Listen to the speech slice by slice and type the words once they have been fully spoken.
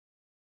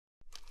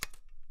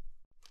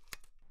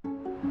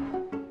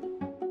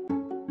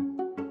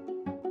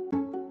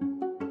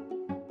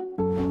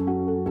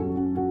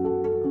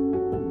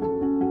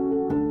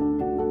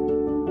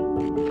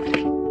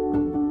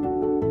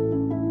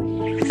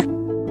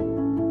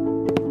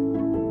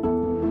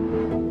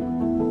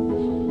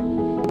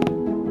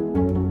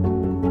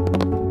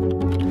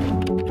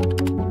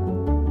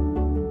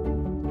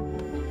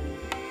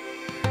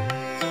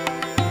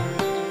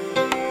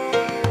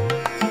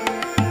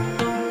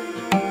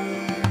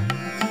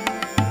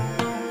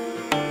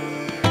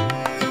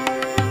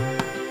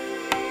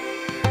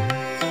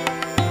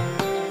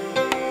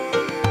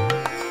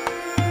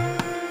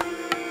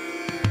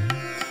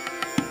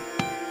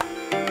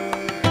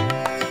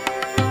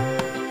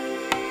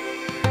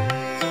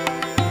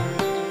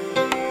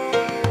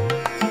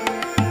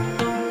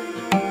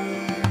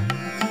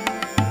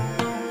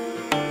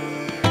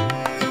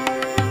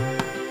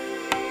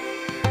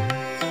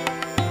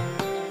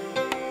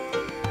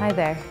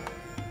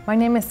My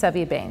name is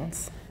Suvi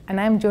Bains,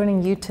 and I'm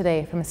joining you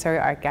today from Surrey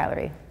Art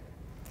Gallery.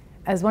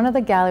 As one of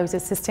the gallery's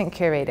assistant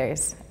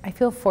curators, I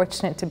feel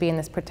fortunate to be in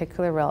this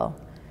particular role,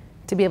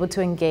 to be able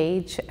to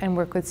engage and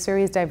work with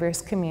Surrey's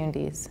diverse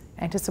communities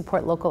and to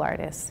support local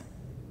artists.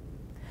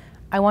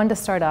 I wanted to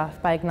start off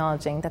by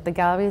acknowledging that the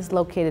gallery is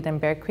located in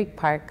Bear Creek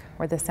Park,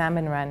 where the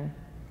salmon run,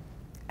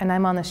 and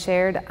I'm on the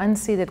shared,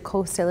 unceded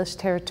Coast Salish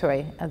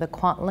territory of the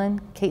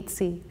Kwantlen,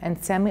 Katzie, and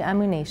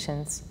Samu-Amu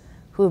nations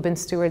who have been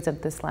stewards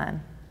of this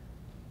land.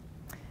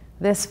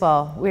 This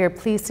fall, we are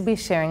pleased to be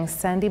sharing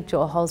Sandeep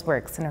Johal's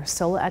works in our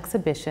solo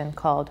exhibition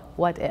called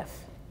What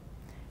If?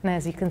 And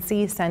as you can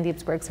see,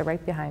 Sandeep's works are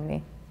right behind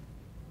me.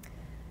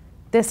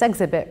 This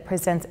exhibit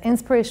presents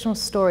inspirational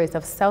stories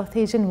of South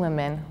Asian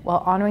women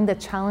while honoring the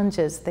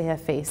challenges they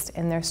have faced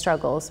in their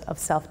struggles of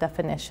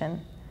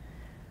self-definition.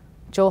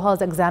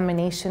 Johal's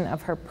examination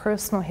of her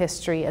personal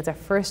history as a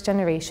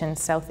first-generation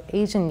South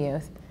Asian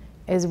youth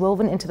is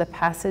woven into the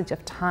passage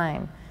of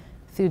time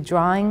through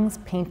drawings,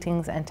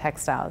 paintings, and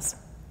textiles.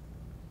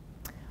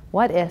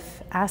 What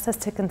If asks us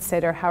to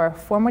consider how our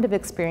formative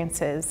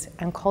experiences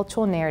and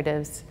cultural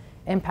narratives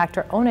impact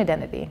our own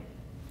identity.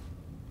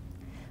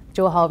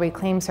 Johal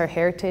reclaims her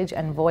heritage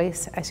and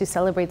voice as she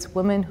celebrates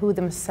women who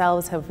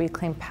themselves have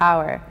reclaimed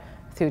power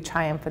through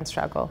triumph and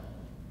struggle.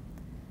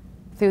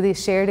 Through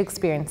these shared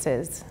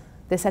experiences,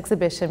 this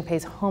exhibition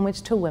pays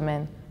homage to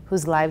women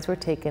whose lives were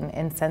taken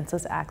in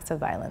senseless acts of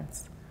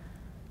violence.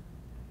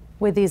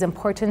 With these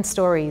important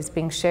stories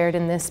being shared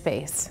in this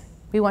space,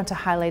 we want to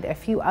highlight a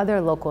few other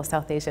local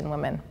South Asian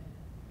women.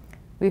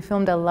 We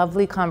filmed a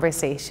lovely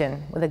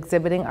conversation with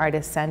exhibiting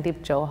artist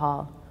Sandeep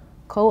Johal,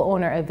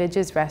 co-owner of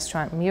Vijay's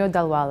restaurant Meeru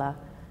Dhalwala,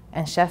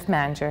 and chef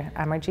manager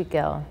Amarjeet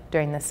Gill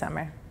during the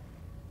summer.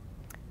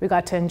 We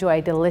got to enjoy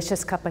a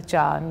delicious cup of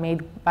cha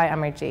made by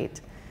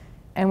Amarjeet,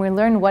 and we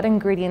learned what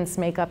ingredients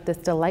make up this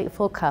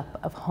delightful cup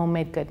of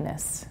homemade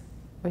goodness,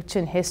 rich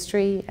in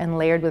history and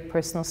layered with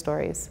personal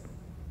stories.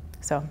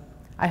 So,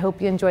 I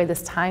hope you enjoy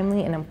this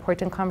timely and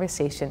important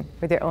conversation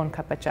with your own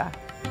cup of cha.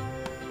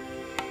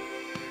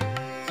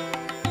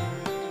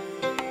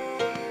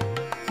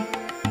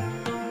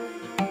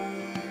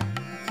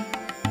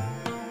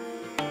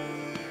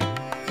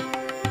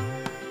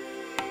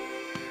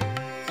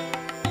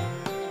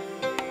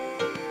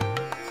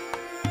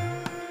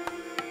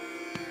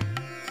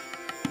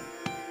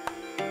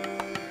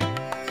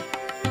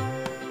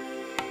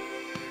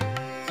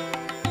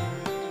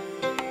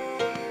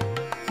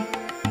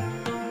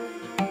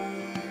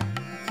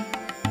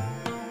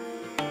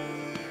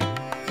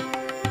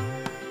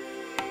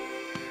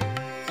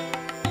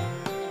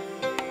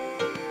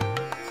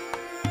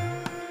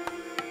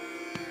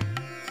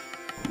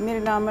 मेरा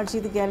नाम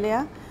अमरजीत गिल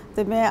आ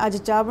तो मैं अज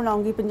चाह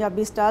बनाऊँगी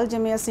Punjabi style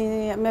जिमें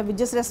असी मैं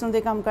Vijay restaurant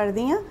के काम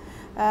करती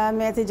हाँ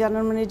मैं इत्थे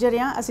जनरल मैनेजर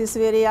हाँ असी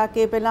सवेरे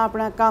आके पहला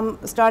अपना काम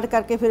स्टार्ट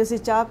करके फिर असी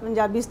चाह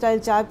पंजाबी स्टाइल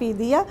चाह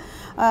पीदी आ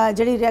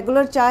जिहड़ी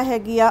रेगुलर चाह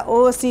हैगी आ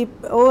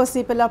वो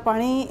असी पहला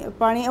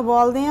पानी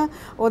उबालते हैं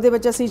उहदे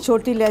विच असी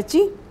छोटी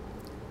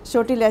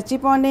इलायची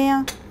पाउने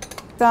आ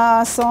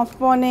तां सौंफ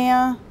पाउने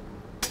आ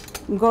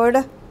गुड़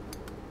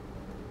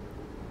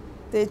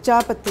ते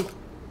चाह पत्ती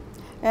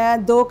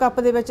 2 कप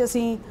दे विच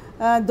असी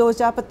 2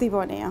 चाह पत्ती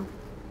पाउने आ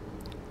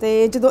ते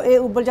जदों ये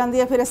उबल जाती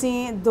है फिर असी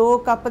 2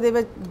 कप दे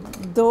विच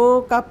 2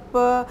 कप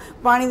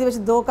पानी दे विच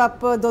 2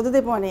 कप दुध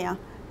दे पाउने आ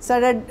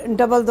साडा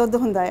डबल दुध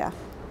हुंदा आ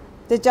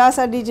ते चाह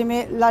साडी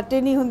जिवें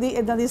लाटे नहीं हुंदी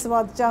इदां दी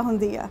स्वाद चाह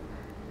हुंदी आ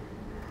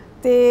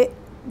ते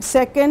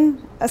सैकेंड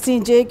असी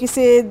जे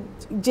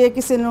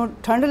किसे नूं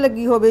ठंड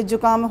लगी होवे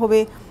जुकाम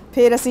होवे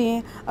फिर असी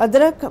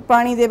अदरक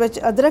पानी दे विच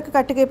अदरक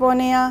कट के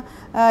पाउने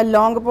आ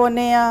लौंग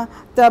पाउने आ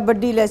तां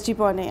बड्डी इलायची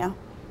पाउने आ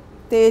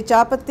ते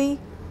चाह पत्ती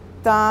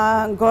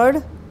तां गुड़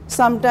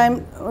सम टाइम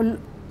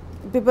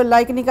पीपल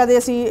लाइक नहीं करदे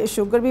असी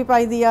शुगर भी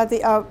पाई दी आ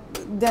ते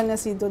दैन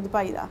असी दुध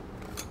पाई दा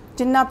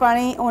जिन्ना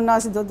पानी उन्ना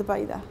असी दुध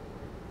पाई दा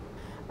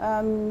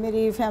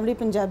मेरी फैमिली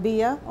पंजाबी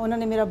आ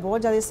उन्होंने मेरा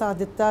बहुत ज़्यादा साथ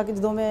दिता कि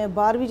जो मैं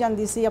बाहर भी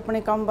जाती सी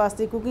अपने काम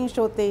वास्ते कुकिंग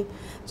शो ते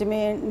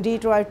जिवें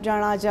डीट्रॉइट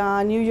जाना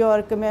जां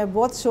न्यूयॉर्क मैं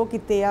बहुत शो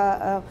किते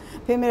आ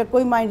फिर मेरा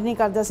कोई माइंड नहीं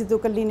करता सी तू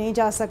कल्ली नहीं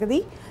जा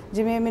सकती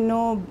जिवें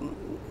मैनू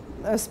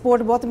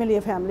सपोर्ट बहुत मिली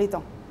है फैमिली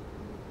तो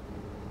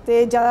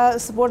ज़्यादा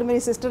सपोर्ट मेरी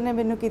सिस्टर ने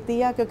मैनू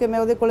कीती आ क्योंकि मैं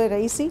उहदे कोले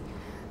रही सी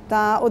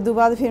तां उदों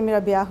बाद फिर मेरा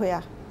ब्याह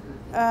होया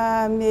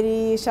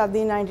मेरी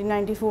शादी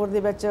 1994 दे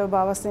विच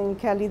बाबा सिंह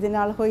खैली दे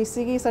नाल होई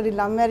सीगी साडी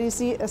लव मैरिज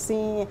सी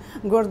असीं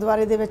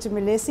गुरुद्वारे दे विच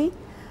मिले सी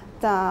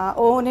तां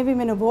उहने भी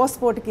मैनू बहुत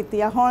सपोर्ट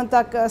कीती आ हुण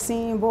तक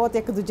असीं बहुत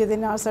एक दूजे दे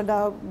नाल साडा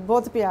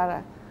बहुत प्यार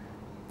है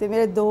ते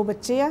मेरे 2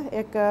 बच्चे आ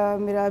एक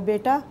मेरा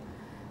बेटा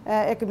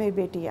एक मेरी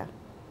बेटी आ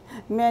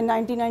मैं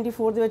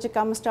 1994 दे विच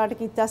काम स्टार्ट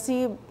कीता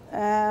सी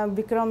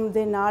विक्रम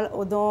दे नाल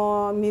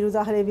उदों मीरू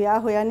दा हले विआह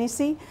होया नहीं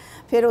सी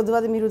फिर उस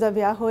बाद मीरू दा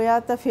विआह होया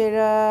तो फिर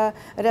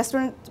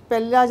रेस्टोरेंट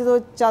पहला जो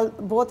चल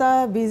बहुत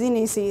बिजी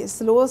नहीं सी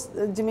स्लो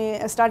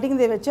जिमें स्टार्टिंग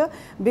दे विच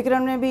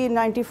विक्रम ने भी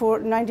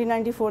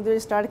 1994 दे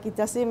स्टार्ट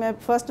किया सी मैं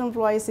फर्स्ट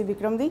एम्पलॉय सी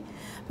विक्रम दी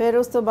फिर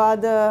उस तो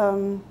बाद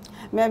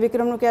मैं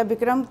विक्रम नूं कहा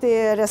विक्रम ते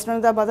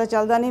रेस्टोरेंट दा पता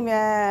चलदा नहीं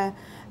मैं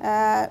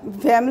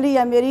फैमिली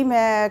आ मेरी,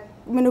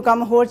 मैनू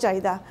काम होर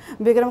चाहिदा।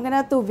 विक्रम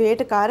कहना तू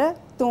वेट कर,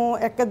 तू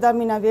एक अद्धा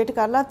महीना वेट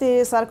कर ला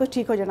तो सारा कुछ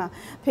ठीक हो जाना।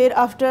 फिर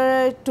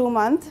आफ्टर 2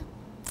 मंथ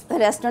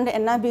रेस्टोरेंट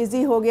इन्ना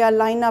बिजी हो गया,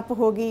 लाइन अप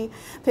हो गई।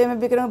 फिर मैं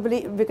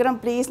विक्रम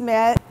प्लीज़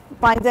मैं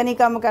 5 दिन ही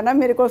काम करना,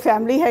 मेरे को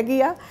फैमिली हैगी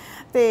आ।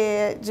 तो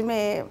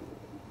जिमें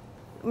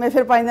मैं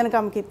फिर 5 दिन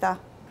काम किया।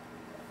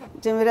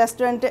 जिमें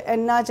रेस्टोरेंट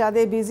इन्ना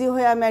ज़्यादा बिजी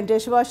होया, मैं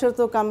डिशवाशर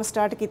तो काम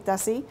स्टार्ट किया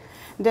सी।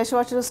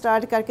 डिशवाशर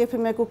स्टार्ट करके फिर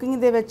मैं कुकिंग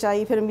दे विच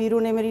आई। फिर मीरू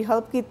ने मेरी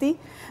हेल्प की।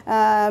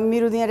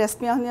 मीरू ਦੀਆਂ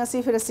ਰੈਸਪੀਆਂ ਹੁੰਦੀਆਂ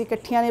ਸੀ, ਫਿਰ ਅਸੀਂ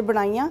ਇਕੱਠੀਆਂ ਨੇ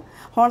ਬਣਾਈਆਂ।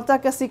 ਹੁਣ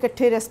ਤੱਕ ਅਸੀਂ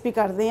ਇਕੱਠੇ ਰੈਸਪੀ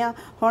ਕਰਦੇ ਹਾਂ।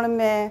 ਹੁਣ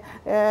ਮੈਂ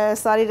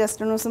ਸਾਰੀ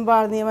ਰੈਸਟੋਰੈਂਟ ਨੂੰ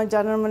ਸੰਭਾਲਦੀ ਹਾਂ, ਮੈਂ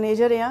ਜਨਰਲ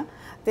ਮੈਨੇਜਰ ਹਾਂ।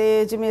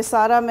 ਤੇ ਜਿਵੇਂ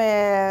ਸਾਰਾ ਮੈਂ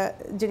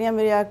ਜਿਹੜੀਆਂ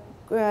ਮੇਰੀਆਂ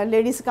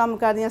ਲੇਡੀਜ਼ ਕੰਮ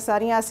ਕਰਦੀਆਂ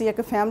ਸਾਰੀਆਂ ਅਸੀਂ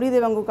ਇੱਕ ਫੈਮਿਲੀ ਦੇ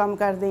ਵਾਂਗੂ ਕੰਮ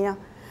ਕਰਦੇ ਹਾਂ।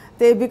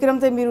 ਤੇ ਵਿਕਰਮ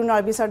ਤੇ ਮੀਰੂ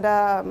ਨਾਲ ਵੀ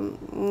ਸਾਡਾ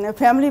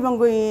ਫੈਮਿਲੀ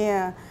ਵਾਂਗੂ ਹੀ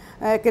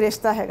ਇੱਕ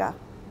ਰਿਸ਼ਤਾ ਹੈਗਾ।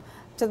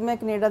 जब मैं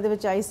कनेडा दे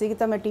विच आई सी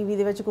तो मैं टीवी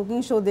दे विच कुकिंग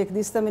शो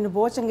देखती सी, तो मैंने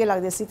बहुत चंगे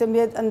लगते सी। तो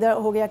मेरे अंदर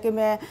हो गया कि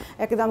मैं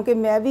एकदम कि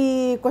मैं भी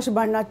कुछ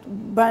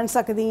बन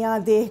सकती हाँ।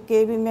 देख के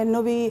भी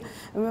मैनू भी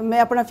मैं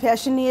अपना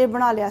फैशन ही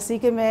बना लिया सी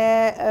कि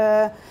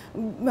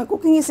मैं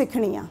कुकिंग ही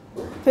सीखनी आ।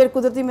 फिर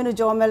कुदरती मैनू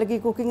जॉब मिल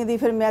गई कुकिंग की।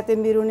 फिर मैं ते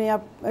मीरू ने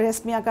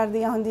रेसिपियाँ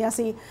करदियाँ होंदियां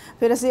सी।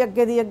 फिर असीं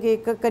अगे दी अगे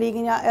करी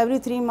गईयां।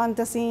 एवरी 3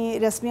 मंथ असीं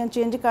रेसिपियाँ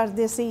चेंज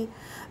करते सी।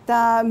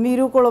 तो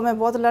मीरू कोलों मैं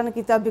बहुत लर्न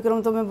किया,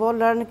 विक्रम तो मैं बहुत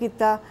लर्न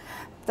किया।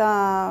 तो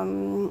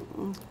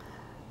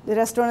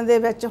रेस्टोरेंट दे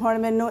विच हुण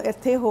मैनू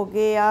इत्थे हो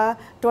गए आ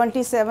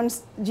 27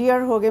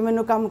 ईयर हो गए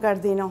मैनू काम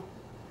करदी नूं।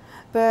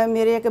 पर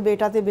मेरे एक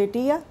बेटा ते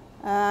बेटी आ,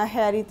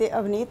 हैरी ते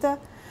अवनीत।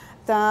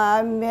 तो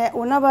मैं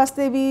उन्हां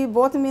वास्ते भी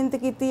बहुत मेहनत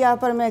की आ।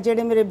 पर मैं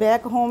जेडे मेरे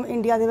बैक होम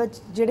इंडिया दे विच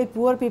जेडे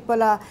पुअर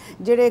पीपल आ,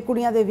 जेडे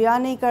कुड़ियां दे विआह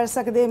नहीं कर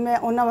सकते, मैं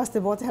उन्हां वास्ते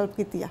बहुत हेल्प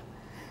की आ,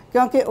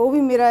 क्योंकि वो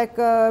भी मेरा एक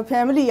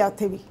फैमिली आ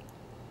उत्थे भी।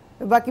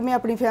 बाकी मैं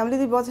अपनी फैमिली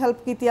की बहुत हेल्प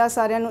की आ।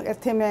 सारिਆਂ ਨੂੰ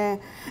ਇੱਥੇ मैं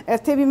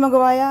ਇੱਥੇ भी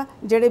मंगवाया।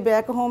 ਜਿਹੜੇ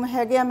बैक होम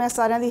हैगे आ मैं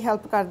सारिਆਂ ਦੀ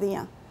हेल्प करदी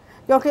हाँ,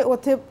 क्योंकि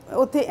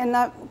उत्थे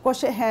इन्ना कुछ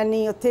है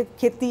नहीं। उत्थे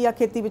खेती आ,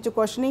 खेती विच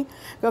कुछ नहीं,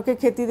 क्योंकि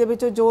खेती दे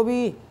विच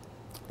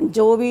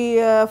जो भी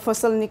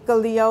फसल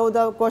निकलदी आ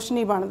ਉਹਦਾ कुछ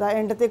नहीं बनता,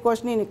 एंड ते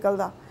कुछ नहीं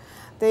निकलदा।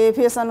 तो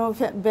फिर सानू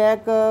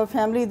बैक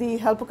फैमिली की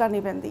हेल्प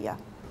करनी पैंदी आ।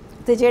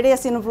 तो जेडे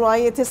असीं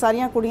इंपलॉय इत्थे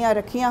सारियां कुड़ियां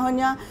रखियां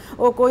होईयां,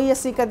 वो कोई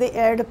असीं कदे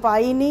ऐड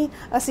पाई नहीं।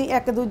 असीं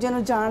एक दूजे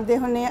नूं जाणदे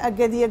हुंदे आं,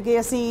 अगे दी अगे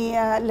असीं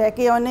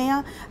लैके आउंदे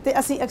आं। ते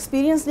असीं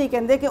एक्सपीरियंस नहीं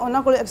कहंदे कि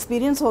उन्हां कोल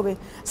एक्सपीरियंस होवे।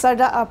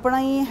 साडा अपना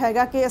ही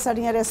हैगा कि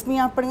साडीआं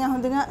रेसिपियां अपणीआं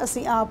हुंदिआं,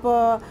 असीं आप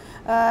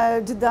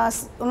जिद्दां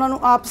उन्हां नूं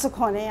आप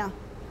सिखाउने आ।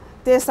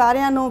 तो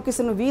सारिਆਂ ਨੂੰ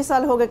किसी ਨੂੰ 20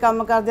 साल हो गए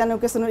काम करदिਆਂ ਨੂੰ,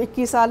 किसी ਨੂੰ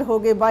 21 साल हो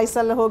गए, 22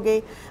 साल हो गए,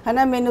 है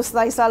ना। मैनू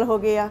 27 साल हो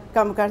गए आ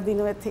काम करदी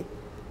नूं इत्थे।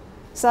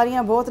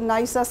 सारियां बहुत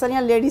नाइस आ,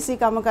 सारियां लेडीज ही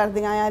काम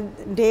करदियां आ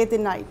डे ते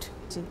नाइट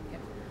जी।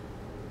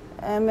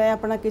 मैं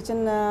अपना किचन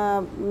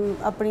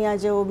अपनियां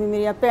जो भी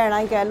मेरियां भैणां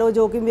ही कह लो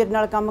जो कि मेरे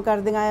नाल काम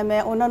करदियां आ, मैं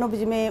उन्हां नूं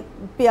जिवें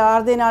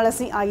प्यार दे नाल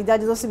असीं आईदा।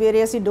 जदों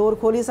सवेरे असीं डोर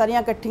खोली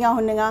सारियां इकट्ठियां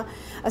हुंदियां,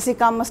 असीं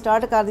काम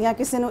स्टार्ट करदियां।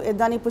 किसी नूं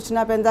इदां नहीं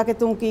पुछना पैंदा कि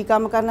तूं की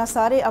काम करना,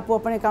 सारे आपो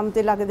अपने काम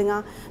ते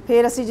लगदियां।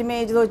 फिर असीं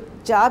जिवें जदों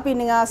चाह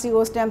पीनियां असीं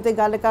उस टाइम ते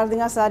गल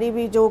करदियां सारी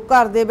भी, जो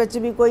घर दे विच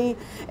भी कोई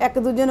एक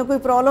दूजे नूं कोई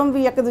प्रॉब्लम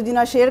भी एक दूजे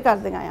नाल शेयर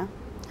करदियां आ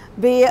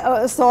भी,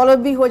 सॉल्व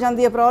भी हो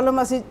जाती है प्रॉब्लम।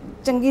 असीं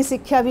चंगी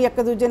सिक्ख्या भी एक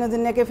दूजे नूं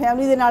दिंदे कि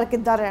फैमिली दे नाल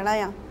किद्दां रहना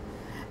आ,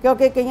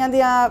 क्योंकि कईयां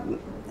दियां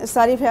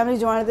सारी फैमिली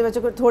जवान दे विच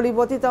थोड़ी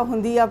बहुती तो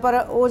हुंदी आ, पर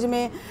वो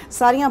जिवें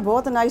सारियां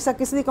बहुत नाइस आ,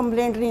 किसी दी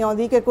कंप्लेंट नहीं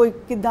आउंदी कि कोई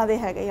किद्दां दे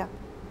हैगे आ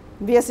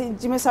भी। असीं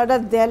जिवें साडा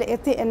दिल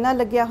इत्थे इन्ना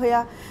लग्या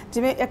होया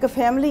जिवें एक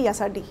फैमिली आ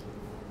साडी।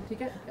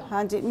 ठीक है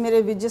हाँ जी। मेरे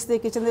विजिस के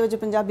किचन के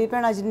पंजाबी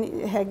भैणां जिन्नी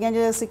हैगियां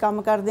जो असीं काम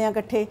करते हैं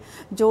इकट्ठे,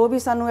 जो भी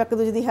सानू एक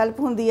दूजे की हैल्प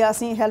होंदी है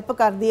असीं हैल्प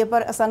कर दी है।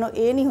 पर सानू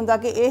ये नहीं हुंदा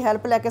कि ये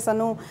हैल्प लैके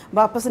सानू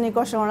वापस नहीं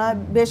कुछ आउणा।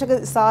 बेशक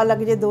साल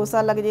लग जे 2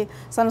 साल लग जे,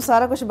 सानू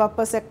सारा कुछ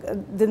वापस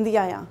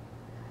दिंदियां आ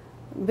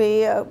भी।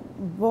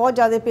 बहुत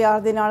ज़्यादा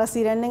प्यार दे नाल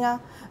असीं रहिंदियां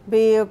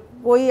भी।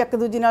 कोई एक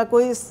दूजे नाल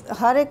कोई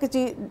हर एक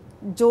चीज़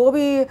जो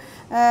भी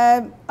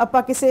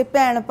आपां किसी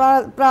भैण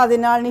भरा दे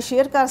नाल नहीं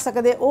शेयर कर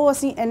सकते, वो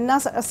असीं इन्ना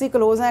असीं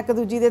क्लोज हाँ एक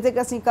दूजे दे ते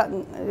असीं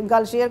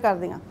गल शेयर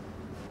करदे हां।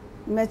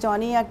 मैं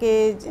चाहुंदी हाँ कि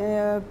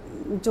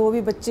जो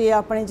भी बच्चे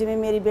अपने जिवें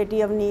मेरी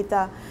बेटी अवनीत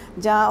आ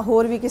जां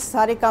होर भी किसी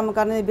सारे काम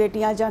करने दी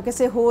बेटियां जां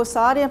किसी होर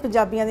सारे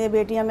पंजाबियां दी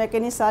बेटियां, मैं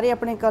कहनी सारे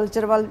अपने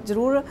कल्चर वाल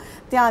जरूर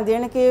ध्यान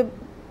देण कि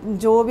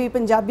जो भी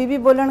पंजाबी भी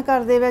बोलन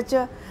घर दे विच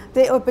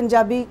ते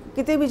पंजाबी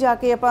किते भी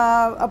जाके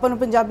आपां नूं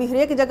पंजाबी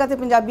हरेक जगह ते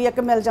पंजाबी एक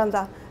मिल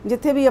जांदा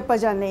जिथे भी आपां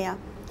जाने आ।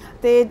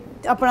 ते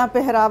अपना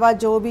पहरावा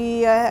जो भी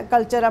है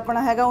कल्चर अपना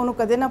हैगा उन्होंने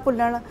कदे ना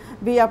भुल्लण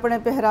भी, अपने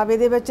पहरावे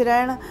दे विच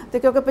रहण। ते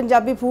क्योंकि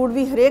पंजाबी फूड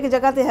भी हरेक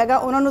जगह ते हैगा,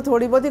 उन्होंने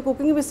थोड़ी बहुती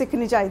कुकिंग भी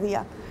सीखनी चाहिदी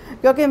आ।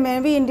 क्योंकि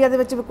मैं भी इंडिया दे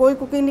विच कोई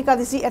कुकिंग नहीं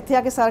करदी सी, इत्थे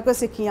आके सारा कुछ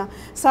सीखियां।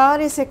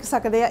 सारे सीख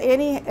सकदे आ, ये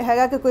नहीं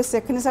हैगा कि कोई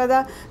सीख नहीं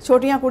सकदा।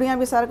 छोटियां कुड़ियां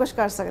भी सारा कुछ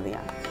कर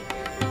सकदियां।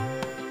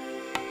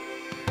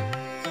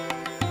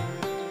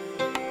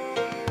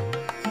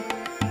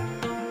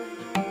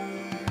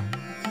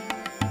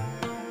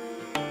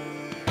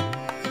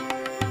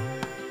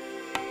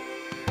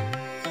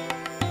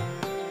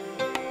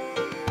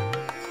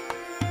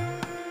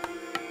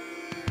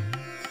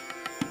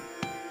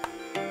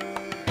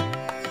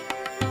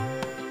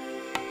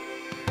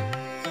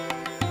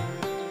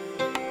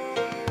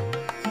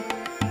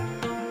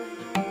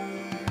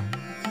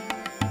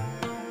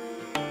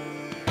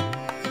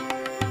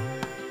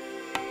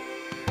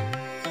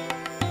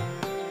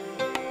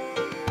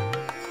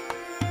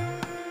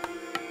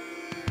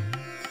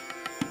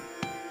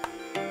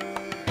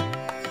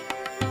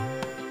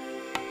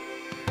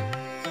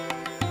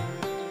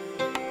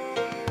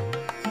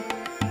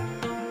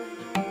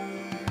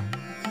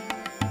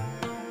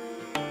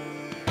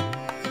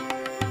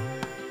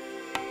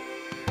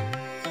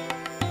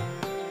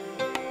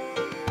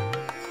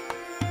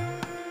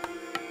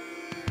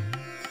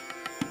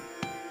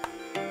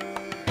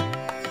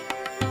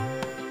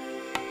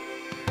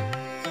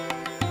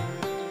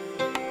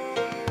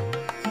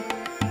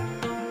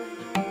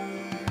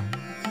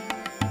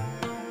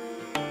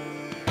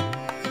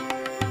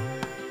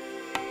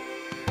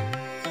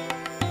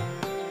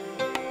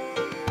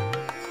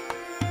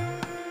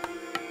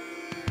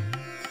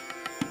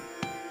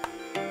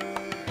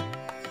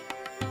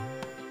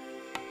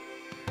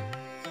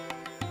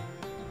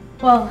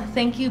 Well,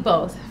 thank you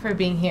both for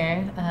being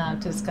here to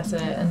discuss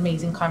an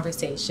amazing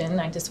conversation.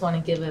 I just want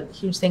to give a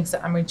huge thanks to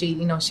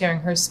Amarjeet, sharing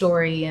her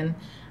story and,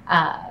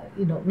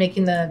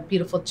 making the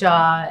beautiful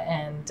jaw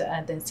and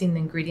then seeing the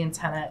ingredients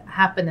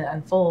happen and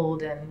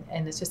unfold.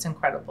 And it's just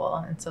incredible.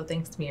 And so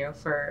thanks to Meeru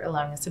for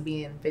allowing us to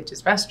be in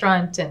Vidge's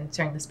restaurant and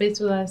sharing the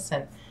space with us.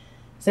 And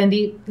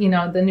Sandeep,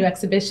 the new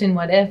exhibition,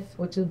 What If,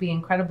 which will be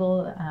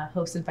incredible,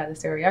 hosted by the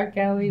Surrey Art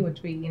Gallery,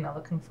 which we,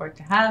 looking forward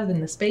to have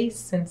in the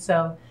space. And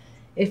so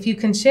if you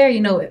can share,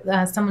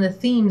 some of the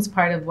themes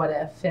part of What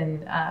If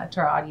and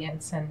to our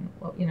audience, and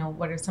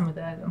what are some of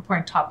the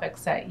important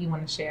topics that you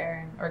want to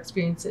share or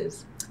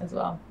experiences as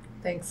well.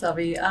 Thanks,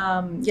 Savi.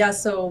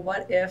 So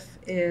What If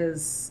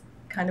is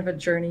kind of a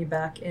journey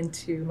back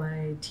into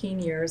my teen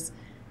years,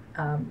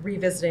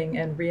 revisiting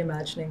and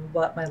reimagining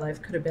what my life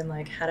could have been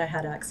like had I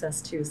had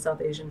access to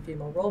South Asian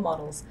female role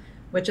models,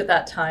 which at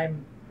that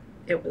time,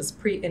 it was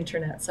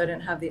pre-internet, so I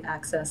didn't have the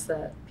access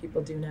that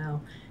people do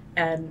now.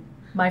 And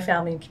my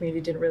family and community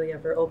didn't really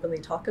ever openly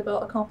talk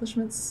about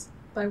accomplishments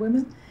by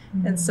women.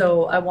 Mm-hmm. And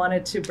so I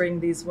wanted to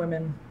bring these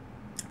women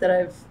that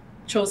I've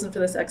chosen for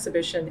this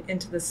exhibition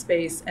into the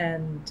space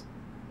and,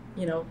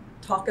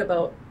 talk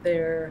about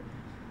their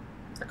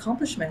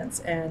accomplishments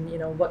and,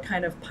 what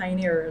kind of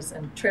pioneers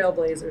and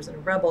trailblazers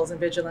and rebels and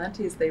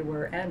vigilantes they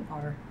were and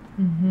are.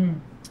 Mm-hmm.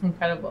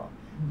 Incredible.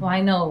 Mm-hmm. Well,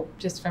 I know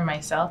just for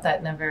myself,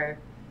 that never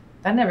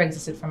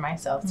existed for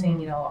myself. Mm-hmm.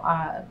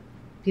 Seeing,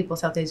 people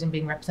South Asian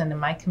being represented in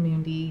my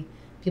community,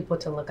 people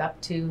to look up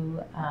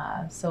to.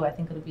 So I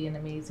think it'll be an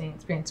amazing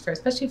experience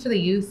especially for the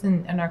youth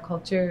and our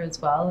culture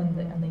as well,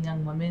 and the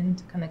young women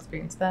to kind of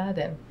experience that.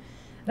 And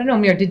I don't know,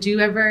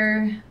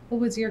 Meeru, what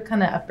was your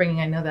kind of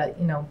upbringing? I know that,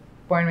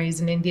 born and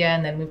raised in India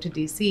and then moved to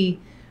DC.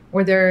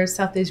 Were there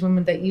South Asian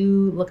women that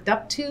you looked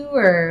up to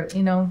or,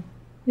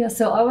 Yeah,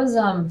 so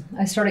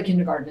I started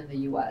kindergarten in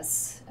the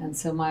US. And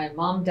so my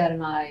mom, dad,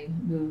 and I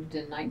moved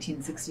in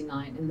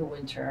 1969 in the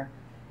winter.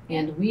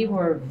 And we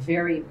were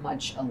very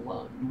much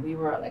alone. We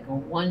were like a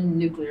one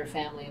nuclear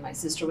family. My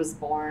sister was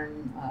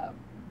born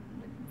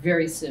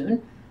very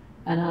soon.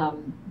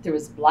 And there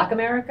was Black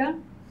America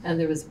and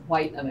there was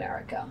white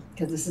America,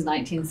 because this is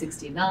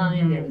 1969,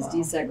 mm-hmm. There was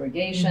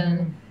desegregation.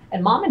 Mm-hmm.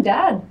 And mom and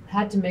dad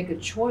had to make a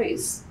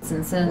choice.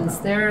 And since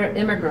they're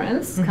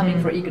immigrants mm-hmm.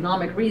 coming for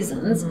economic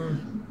reasons,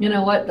 mm-hmm. you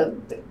know what,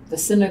 the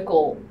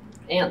cynical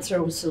answer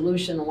or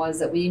solution was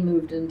that we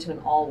moved into an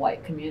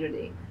all-white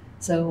community.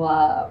 So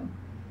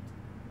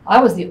I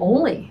was the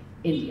only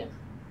Indian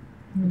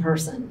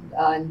person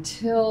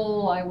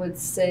until I would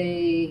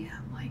say,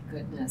 oh my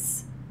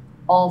goodness,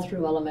 all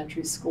through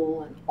elementary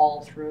school and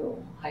all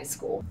through high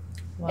school.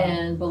 Wow.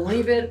 And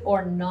believe it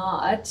or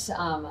not,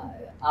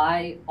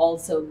 I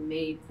also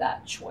made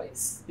that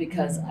choice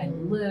because I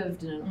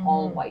lived in an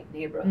all-white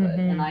neighborhood,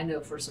 and I know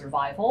for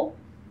survival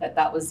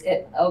that was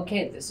it.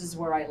 Okay, this is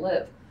where I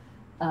live.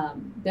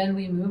 Then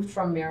we moved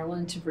from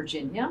Maryland to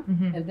Virginia,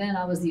 and then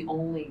I was the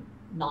only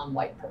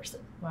non-white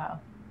person. Wow.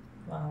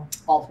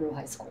 All through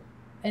high school.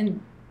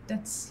 And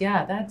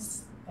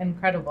that's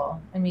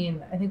incredible. I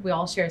mean, I think we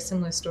all share a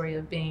similar story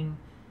of being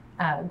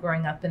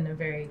growing up in a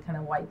very kind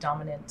of white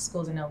dominant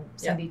schools. I know,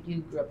 Sandeep, you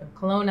grew up in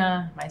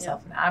Kelowna,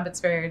 myself in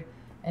Abbotsford.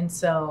 And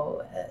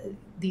so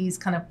these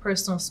kind of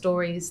personal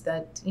stories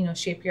that,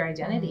 shape your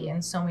identity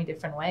in so many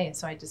different ways.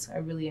 So I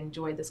really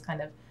enjoy this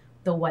kind of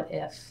the what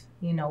if,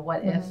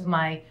 what if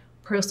my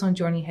personal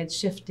journey had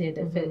shifted,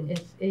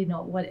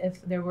 what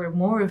if there were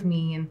more of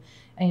me. And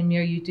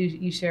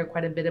Meeru, you share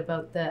quite a bit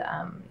about the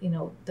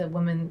the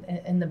women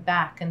in the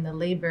back and the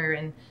labor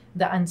and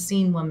the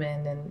unseen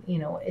woman, and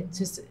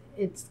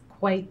it's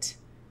quite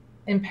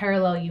in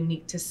parallel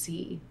unique to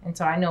see. And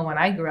so I know when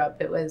I grew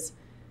up, it was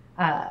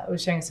I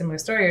was sharing a similar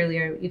story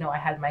earlier. I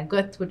had my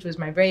gut, which was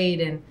my braid,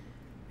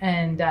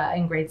 and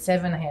in grade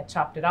 7 I had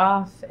chopped it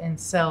off, and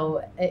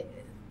so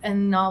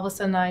and all of a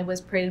sudden I was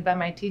paraded by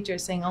my teacher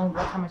saying, "Oh, look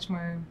how much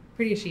more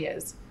pretty she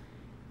is,"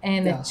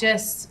 and it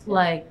just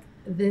like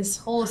this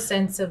whole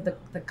sense of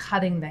the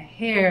cutting the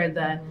hair,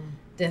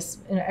 this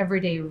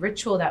everyday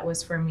ritual that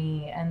was for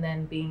me, and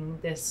then being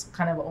this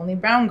kind of only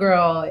brown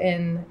girl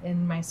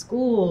in my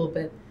school,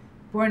 but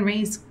born and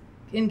raised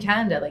in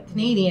Canada, like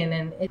Canadian,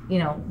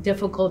 and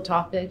difficult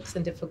topics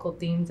and difficult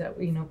themes that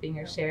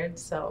being shared.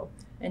 So,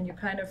 and you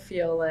kind of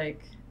feel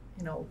like,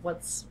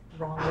 what's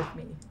wrong with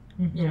me,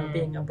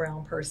 being a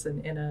brown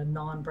person in a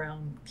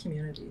non-brown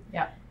community.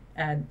 Yeah,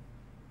 and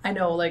I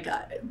know, like,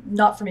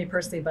 not for me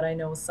personally, but I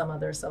know some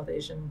other South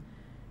Asian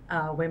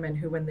women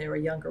who, when they were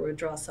younger, would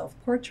draw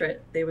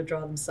self-portrait. They would draw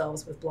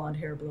themselves with blonde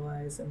hair, blue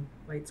eyes, and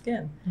white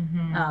skin.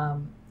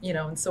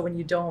 And so when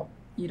you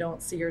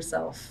don't see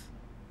yourself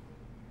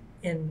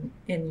in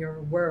your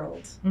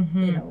world,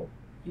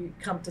 you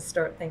come to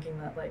start thinking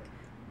that, like,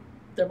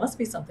 there must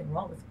be something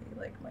wrong with me.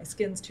 Like, my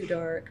skin's too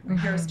dark, my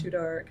hair's too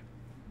dark,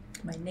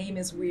 my name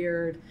is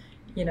weird,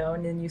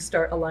 and then you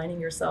start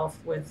aligning yourself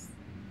with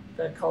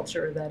the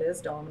culture that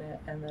is dominant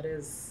and that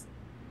is,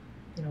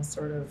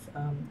 sort of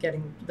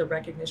getting the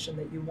recognition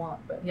that you want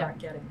but aren't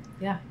getting.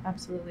 Yeah,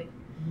 absolutely.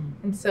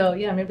 And so,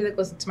 yeah, maybe that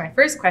goes to my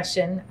first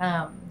question.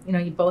 You know,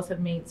 you both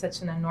have made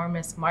such an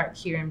enormous mark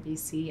here in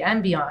BC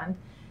and beyond,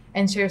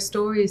 and share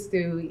stories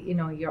through, you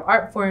know, your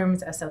art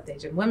forms as South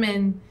Asian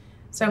women.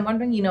 So I'm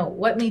wondering, you know,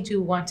 what made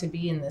you want to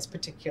be in this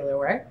particular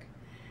work?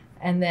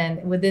 And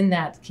then within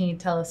that, can you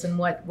tell us in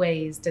what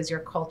ways does your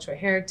cultural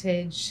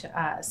heritage,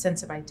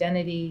 sense of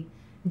identity,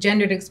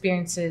 gendered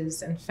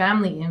experiences, and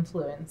family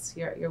influence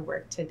your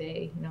work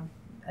today, you know,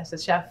 as a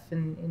chef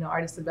and, you know,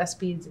 artist of best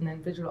beads and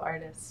then visual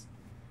artist?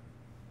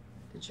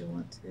 Did you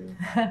want to?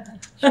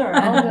 Sure,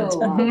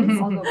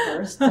 I'll go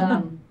first.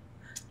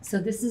 So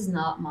this is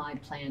not my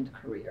planned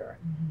career.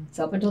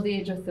 So up until the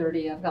age of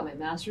 30, I've got my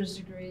master's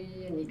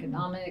degree in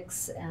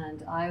economics,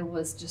 and I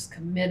was just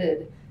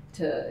committed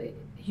to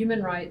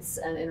human rights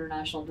and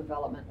international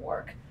development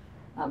work.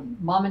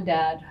 Mom and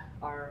dad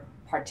are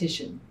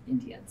partition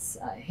Indians,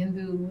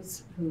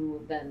 Hindus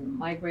who then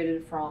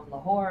migrated from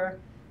Lahore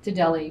to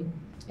Delhi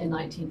in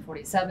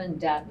 1947.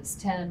 Dad was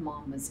 10,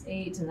 mom was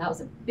 8, and that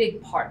was a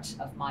big part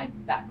of my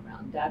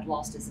background. Dad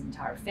lost his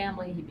entire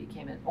family. He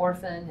became an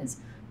orphan. His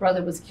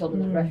brother was killed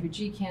in the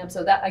refugee camp.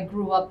 So that I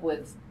grew up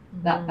with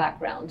that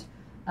background.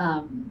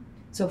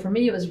 So for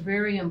me, it was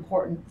very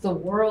important. The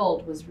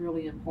world was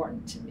really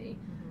important to me.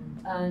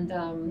 And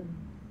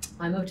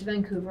I moved to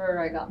Vancouver.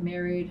 I got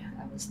married.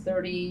 I was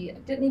 30. I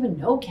didn't even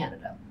know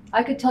Canada.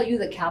 I could tell you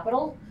the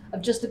capital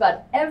of just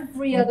about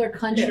every other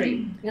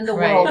country in the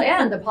world,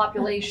 and the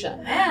population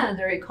and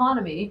their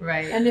economy.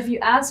 And if you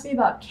asked me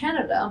about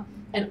Canada,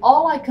 and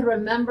all I could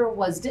remember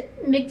was,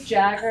 didn't Mick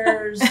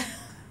Jagger's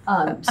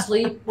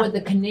sleep with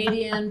the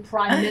Canadian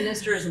Prime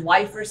Minister's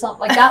wife or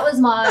something? Like, that was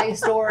my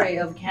story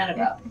of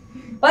Canada.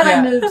 But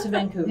I moved to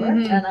Vancouver,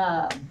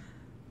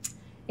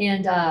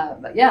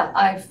 but yeah,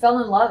 I fell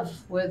in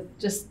love with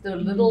just the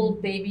little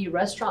baby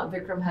restaurant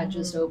Vikram had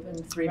just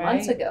opened 3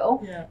 months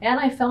ago, and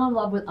I fell in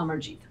love with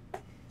Amarjeet.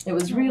 It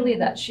was really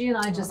that she and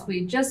I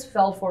we just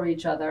fell for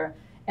each other,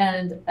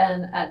 and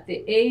at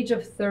the age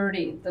of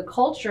 30, the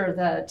culture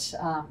that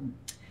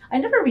I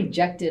never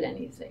rejected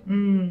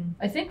anything.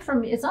 I think for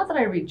me, it's not that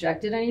I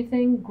rejected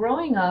anything.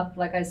 Growing up,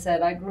 like I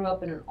said, I grew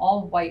up in an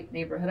all-white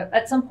neighborhood.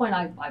 At some point,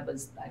 I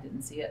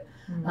didn't see it,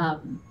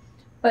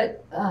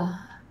 but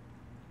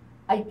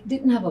I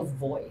didn't have a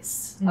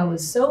voice. I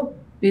was so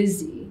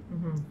busy,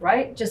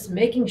 right? Just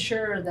making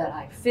sure that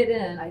I fit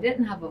in. I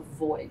didn't have a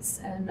voice.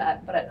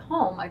 But at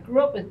home, I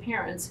grew up with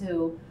parents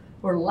who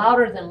were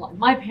louder than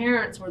my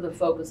parents were the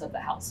focus of the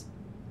house,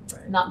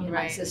 not me and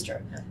my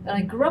sister. And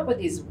I grew up with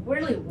these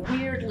really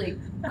weirdly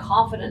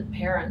confident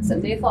parents,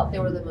 and they thought they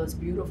were the most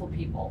beautiful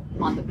people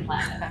on the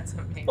planet. That's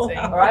amazing.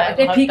 All right,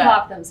 they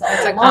peacocked themselves.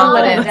 It's a Mom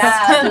confidence. and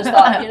dad just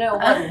thought, you know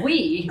what,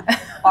 we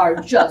are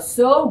just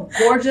so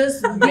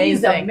gorgeous.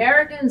 These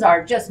Americans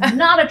are just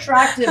not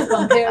attractive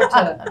compared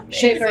to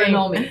Shaker and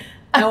Omi.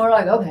 And we're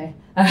like, okay.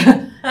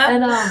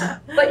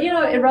 But you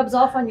know, it rubs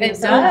off on you. It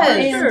does.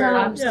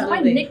 And so my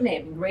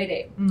nickname in grade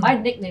 8, my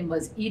nickname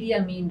was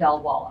Meeru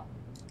Dhalwala.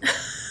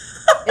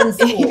 In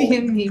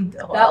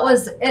school. That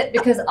was it,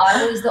 because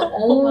I was the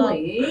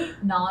only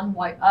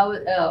non-white. I was,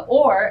 it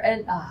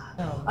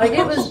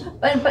was,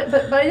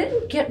 but I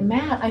didn't get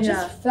mad. I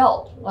just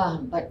felt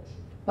like,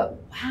 but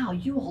wow,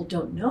 you all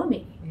don't know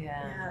me.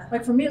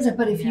 Like for me, it was like,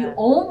 but if you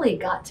only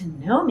got to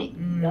know me,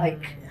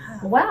 like,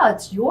 wow,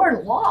 it's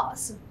your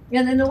loss.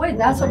 And in a way,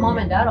 that's what mom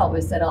and dad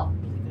always said. Oh,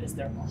 it's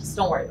their loss.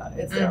 Don't worry about it.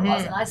 It's their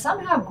loss. And I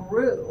somehow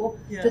grew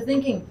to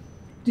thinking,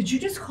 did you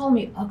just call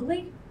me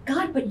ugly?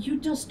 God, but you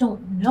just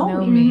don't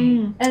know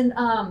me. And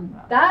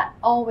that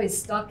always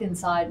stuck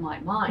inside my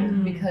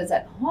mind, because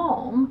at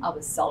home I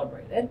was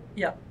celebrated.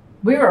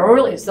 We were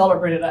really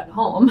celebrated at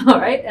home,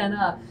 right? And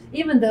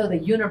even though the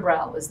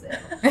unibrow was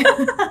there,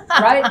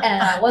 right?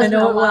 And I wasn't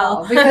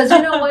allowed, because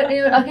you know what?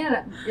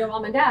 Again, your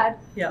mom and dad.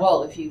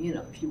 Well, if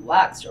you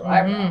waxed your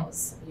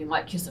eyebrows, you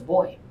might kiss a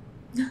boy.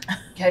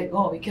 Okay,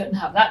 oh, we couldn't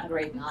have that in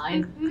grade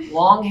 9.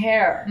 Long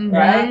hair,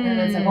 right?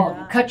 And it's like, oh, if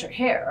you cut your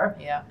hair.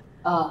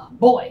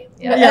 Boy.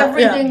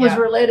 Everything was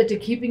related to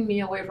keeping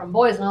me away from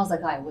boys, and I was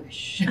like, I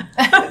wish.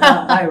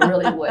 I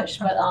really wish.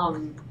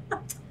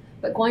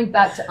 But going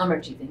back to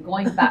Amarjeet and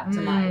going back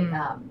to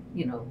my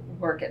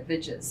work at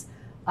Vidges,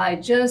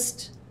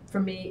 for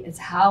me, it's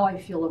how I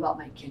feel about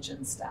my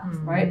kitchen staff,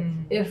 right?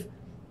 If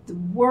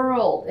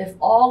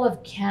all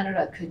of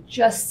Canada could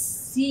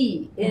just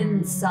see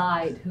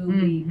inside who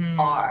we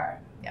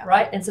are,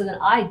 right? And so then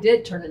I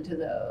did turn into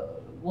the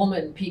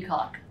woman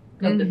peacock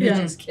of the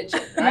Vidges kitchen,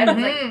 right? I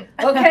was like,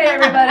 okay,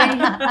 everybody,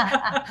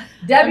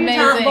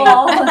 debutante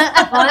ball,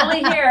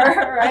 finally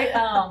here, right?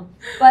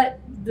 But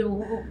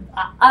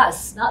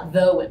us, not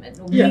the women,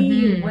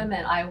 we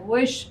women, I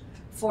wish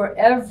for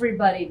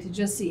everybody to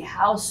just see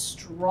how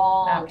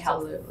strong,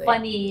 how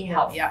funny,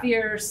 how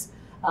fierce,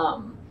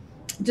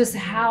 just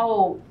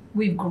how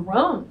we've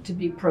grown to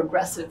be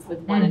progressive with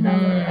one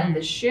another, and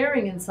the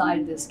sharing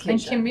inside this kitchen.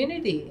 And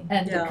community.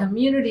 And the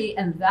community,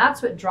 and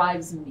that's what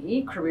drives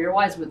me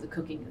career-wise with the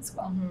cooking as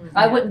well. Mm-hmm.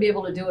 I wouldn't be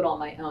able to do it on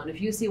my own.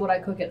 If you see what I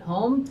cook at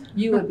home,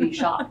 you would be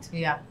shocked.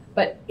 Yeah.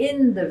 But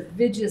in the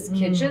Vijay's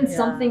kitchen,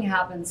 something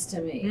happens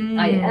to me.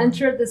 I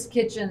enter this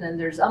kitchen and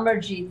there's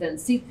Amarjeet and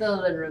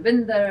Seetal and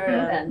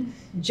Ravinder and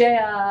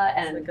Jaya,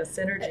 and it's like a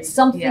synergy.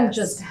 Something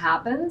just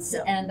happens,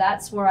 and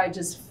that's where I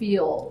just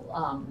feel,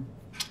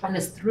 and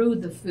it's through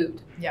the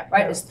food,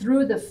 right? It's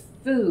through the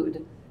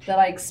food that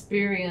I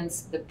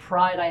experience the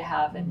pride I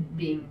have in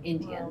being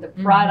Indian, the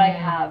pride I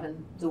have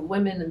in the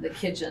women in the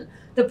kitchen,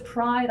 the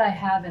pride I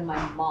have in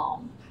my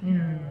mom.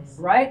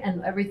 Right,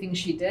 and everything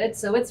she did.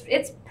 So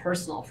it's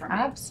personal for me.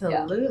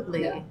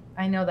 Absolutely. Yeah.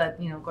 I know that,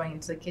 going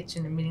into the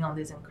kitchen and meeting all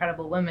these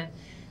incredible women,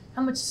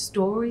 how much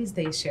stories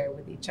they share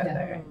with each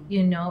other.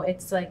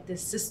 It's like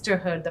this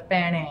sisterhood, the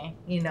perne,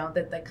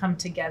 that they come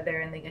together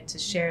and they get to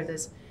share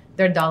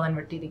their dal and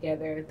roti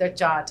together, their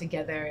cha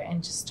together,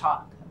 and just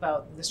talk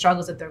about the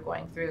struggles that they're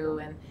going through.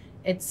 And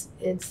it's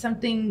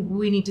something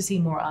we need to see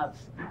more of.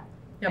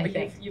 Yeah,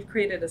 but you've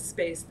created a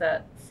space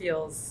that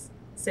feels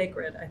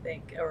sacred, I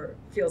think, or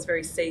feels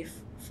very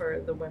safe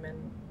for the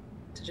women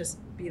to just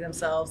be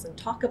themselves and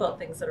talk about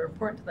things that are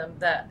important to them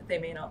that they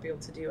may not be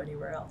able to do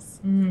anywhere else.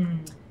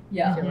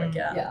 Yeah, I feel like,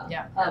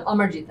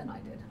 Amarjeet and I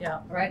did.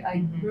 Yeah, right.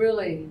 I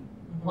really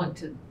want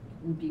to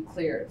be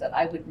clear that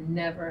I would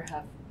never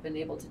have been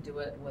able to do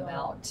it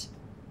without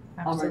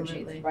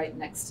Amarjeet right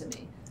next to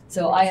me.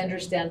 So I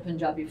understand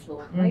Punjabi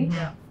fluently,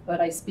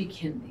 but I speak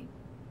Hindi,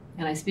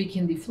 and I speak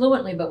Hindi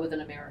fluently, but with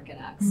an American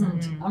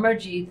accent.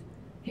 Amarjeet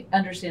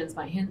understands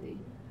my Hindi.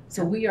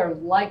 So we are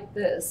like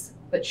this,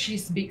 but she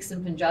speaks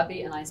in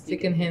Punjabi and I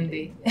speak in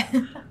Hindi.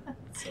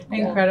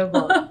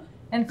 Incredible.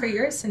 And for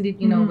yours, Sandeep,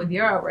 with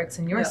your artworks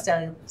and your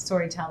style,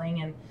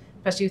 storytelling, and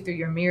especially through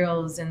your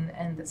murals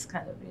and this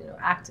kind of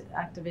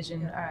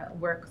activism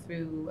work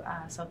through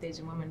South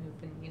Asian women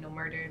who've been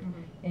murdered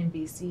in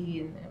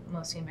BC and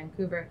mostly in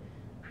Vancouver.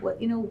 What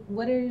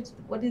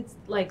is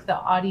like the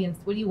audience?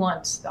 What do you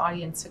want the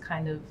audience to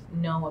kind of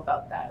know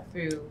about that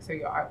through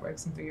your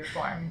artworks and through your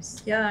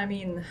forms? Yeah, I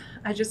mean,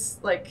 I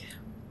just I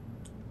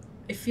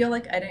feel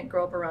like I didn't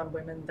grow up around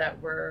women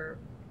that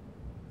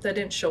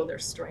didn't show their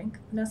strength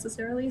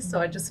necessarily. So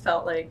I just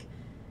felt like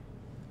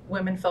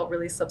women felt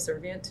really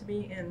subservient to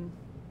me in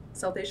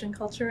South Asian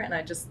culture, and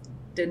I just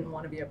didn't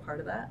want to be a part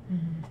of that.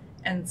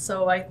 And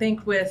so I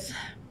think with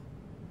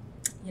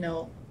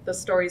the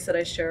stories that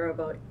I share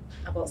about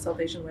South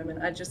Asian women,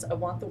 I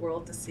want the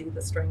world to see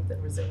the strength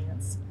and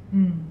resilience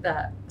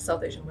that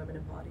South Asian women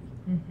embody,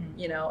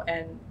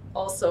 and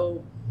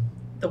also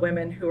the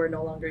women who are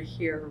no longer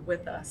here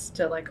with us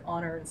to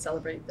honor and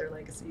celebrate their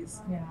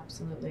legacies. Yeah,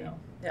 absolutely.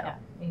 Yeah,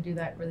 you do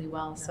that really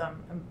well. So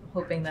I'm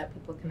hoping that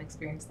people can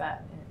experience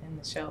that in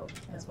the show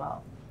as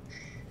well.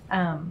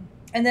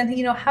 And then,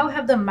 how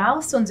have the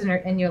milestones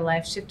in your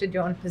life shifted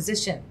your own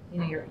position,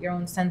 your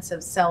own sense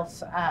of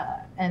self,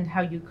 and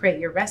how you create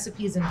your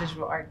recipes and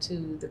visual art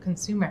to the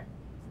consumer?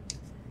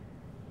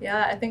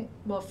 Yeah, I think,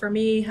 well, for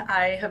me,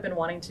 I have been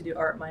wanting to do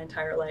art my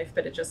entire life,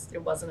 but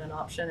it wasn't an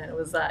option. And it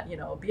was that,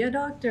 be a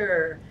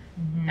doctor.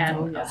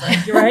 And I was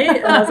like, right?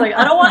 And I was like,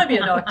 I don't want to be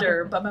a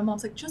doctor. But my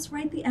mom's like, just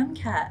write the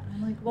MCAT. And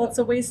I'm like, well, it's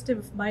a waste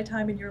of my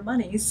time and your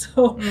money.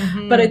 So,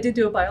 but I did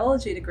do a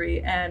biology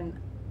degree, and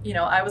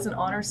I was an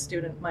honors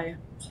student my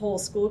whole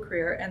school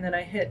career, and then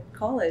I hit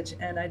college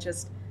and I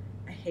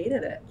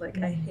hated it.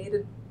 I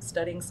hated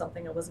studying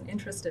something I wasn't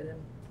interested in.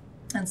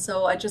 And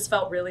so I just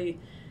felt really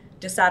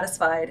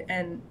dissatisfied.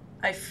 And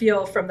I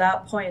feel from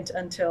that point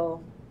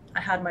until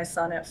I had my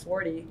son at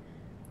 40,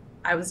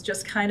 I was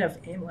just kind of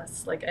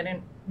aimless. I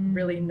didn't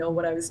really know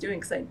what I was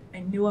doing, because I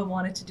knew I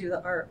wanted to do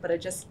the art, but I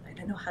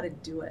didn't know how to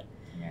do it.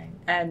 Right.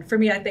 And for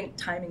me, I think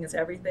timing is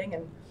everything.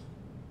 And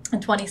in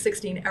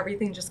 2016,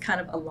 everything just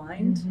kind of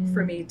aligned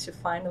for me to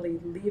finally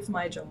leave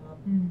my job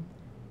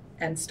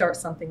and start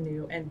something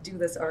new and do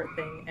this art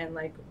thing and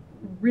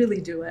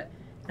really do it.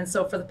 And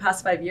so for the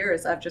past 5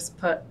 years, I've just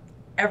put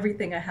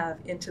everything I have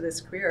into this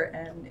career,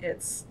 and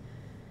it's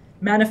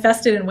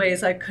manifested in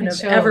ways I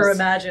couldn't have ever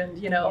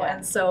imagined,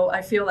 And so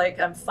I feel like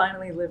I'm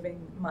finally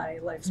living my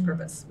life's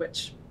purpose,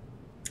 which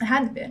I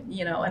hadn't been,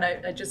 and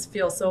I just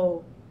feel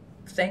so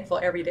thankful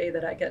every day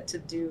that I get to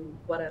do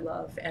what I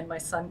love, and my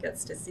son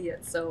gets to see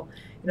it. So,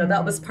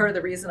 that was part of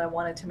the reason I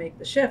wanted to make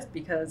the shift,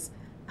 because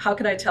how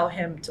could I tell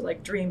him to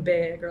dream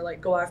big or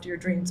go after your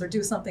dreams or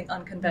do something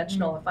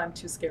unconventional if I'm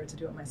too scared to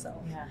do it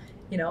myself?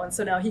 And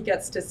so now he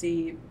gets to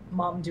see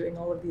mom doing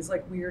all of these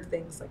weird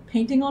things, like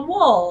painting on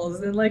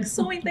walls and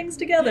sewing things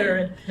together.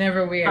 And,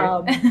 never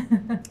weird.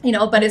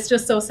 But it's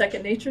just so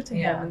second nature to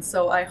him. And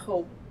so I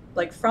hope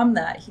from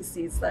that he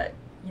sees that,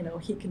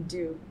 he can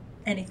do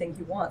anything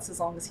he wants, as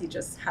long as he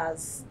just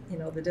has,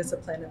 the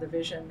discipline and the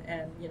vision,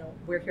 and,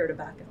 we're here to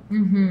back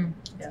him.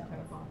 Yeah.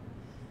 Incredible.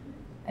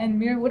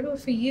 And Meeru, what about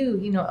for you,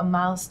 a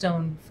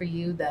milestone for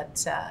you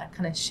that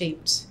kind of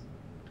shaped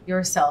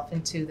yourself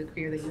into the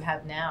career that you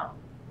have now?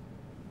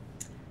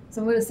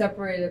 So I'm going to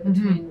separate it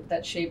between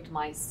that shaped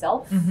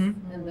myself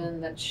and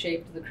then that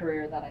shaped the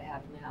career that I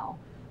have now.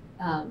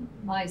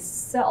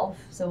 Myself,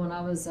 so when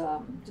I was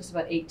just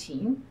about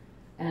 18,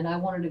 and I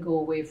wanted to go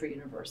away for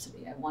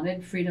university. I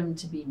wanted freedom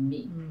to be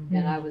me.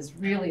 And I was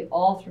really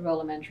all through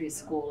elementary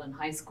school and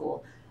high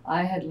school,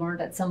 I had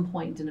learned at some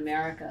point in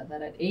America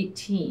that at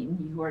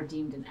 18, you are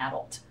deemed an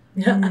adult,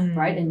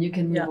 right? And you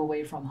can move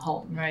away from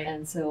home. Right.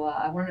 And so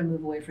I wanted to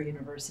move away for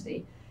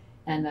university.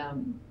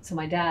 And so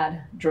my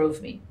dad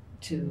drove me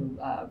to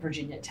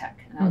Virginia Tech.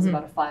 And that was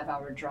about a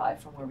 5-hour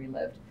drive from where we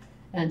lived.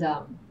 And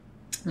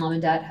mom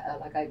and dad,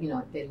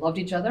 they loved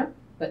each other,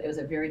 but it was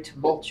a very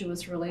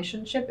tumultuous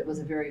relationship. It was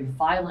a very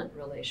violent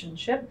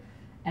relationship.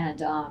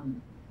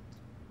 And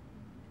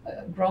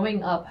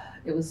growing up,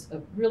 it was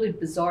a really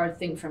bizarre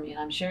thing for me. And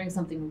I'm sharing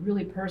something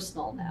really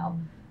personal now.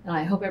 And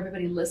I hope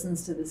everybody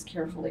listens to this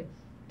carefully.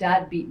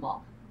 Dad beat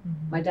mom.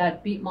 My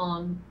dad beat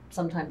mom,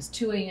 sometimes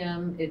 2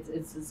 a.m.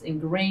 It's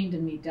ingrained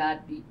in me,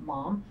 dad beat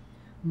mom.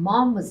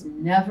 Mom was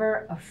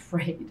never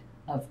afraid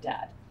of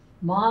dad.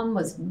 Mom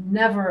was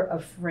never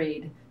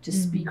afraid to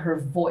speak her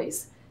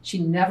voice. She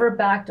never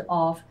backed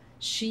off.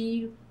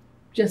 She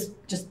just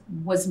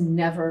was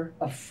never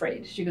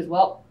afraid. She goes,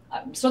 well,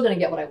 I'm still going to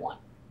get what I want.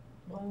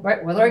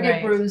 Right? Whether I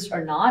get bruised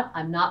or not,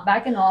 I'm not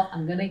backing off.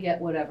 I'm going to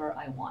get whatever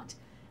I want.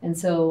 And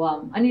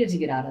so I needed to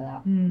get out of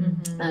that.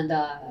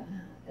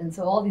 And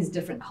so all these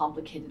different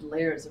complicated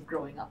layers of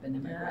growing up in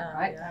immigrant,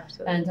 right? Yeah,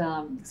 absolutely.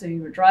 And so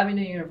you were driving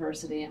to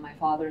university, and my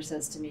father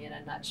says to me in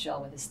a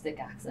nutshell with his thick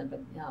accent,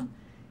 but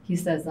he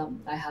says,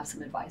 I have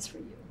some advice for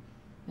you.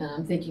 And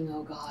I'm thinking,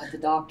 oh God, the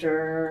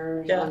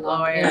doctor,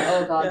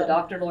 the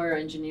doctor, lawyer,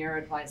 engineer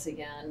advice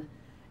again.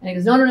 And he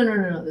goes,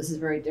 no, this is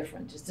very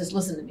different. Just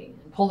listen to me,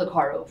 and pull the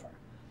car over.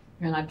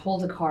 And I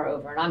pulled the car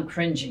over, and I'm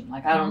cringing.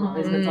 Like, I don't know.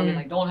 He's been telling me,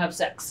 like, don't have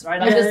sex,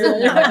 right? I'm just sitting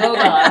there like, oh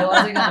God,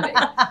 what's it going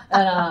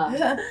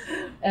to be?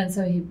 And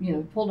so he,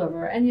 pulled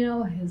over, and,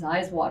 his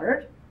eyes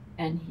watered.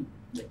 And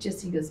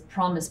he goes,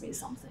 promise me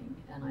something.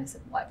 And I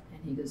said, what?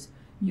 And he goes,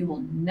 you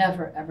will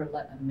never, ever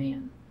let a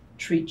man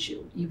treat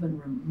you, even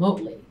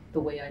remotely,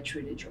 the way I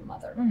treated your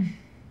mother.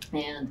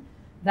 And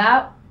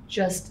that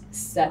just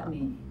set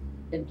me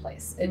in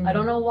place. I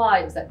don't know why.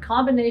 It was that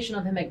combination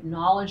of him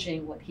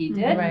acknowledging what he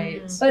did,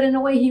 but in a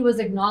way he was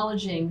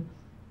acknowledging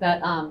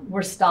that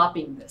we're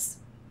stopping this.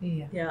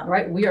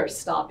 Right? We are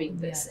stopping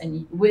this.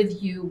 And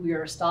with you, we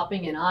are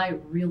stopping. And I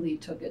really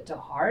took it to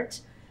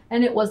heart.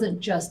 And it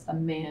wasn't just a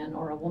man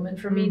or a woman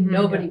for me.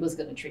 Nobody was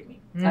going to treat me.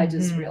 I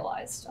just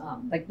realized,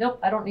 nope,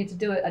 I don't need to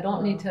do it. I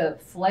don't need to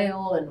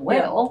flail and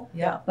wail.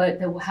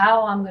 But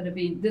how I'm going to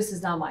be, this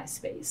is now my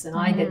space. And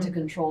I get to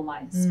control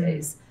my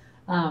space.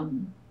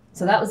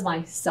 So that was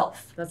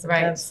myself. That's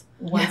intense.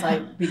 Once I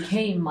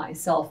became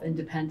myself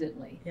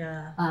independently.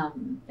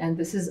 And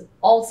this is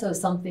also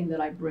something that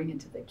I bring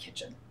into the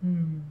kitchen.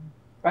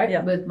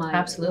 Right? With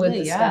my with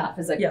the staff.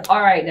 It's like,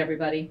 all right,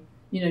 everybody.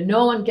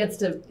 No one gets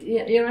to,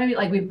 you know what I mean?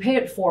 Like, we pay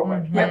it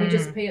forward, right? We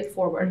just pay it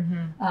forward.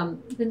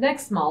 The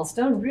next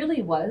milestone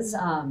really was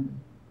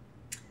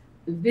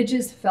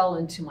Vijay's fell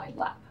into my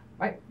lap.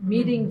 Right?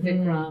 Meeting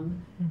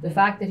Vikram, the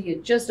fact that he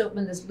had just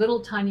opened this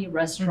little tiny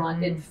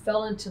restaurant, it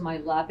fell into my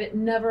lap. It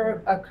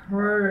never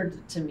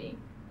occurred to me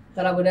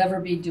that I would ever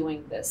be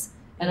doing this.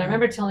 And I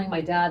remember telling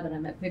my dad that I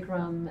met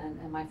Vikram,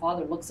 and my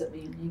father looks at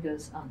me and he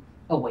goes,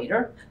 a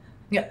waiter?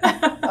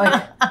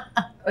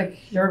 like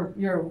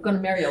you're going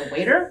to marry a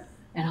waiter?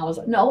 And I was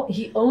like, no,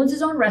 he owns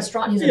his own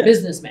restaurant. He's a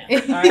businessman.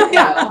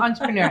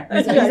 Entrepreneur.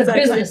 He's a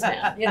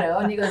businessman,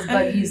 and he goes,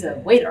 but he's a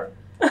waiter.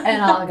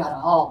 And I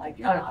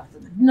got,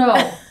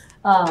 no.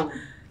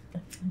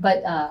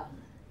 But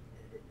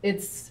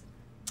it's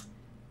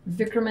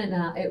Vikram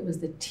and it was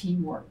the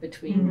teamwork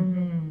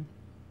between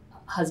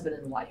husband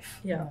and wife,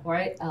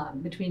 right?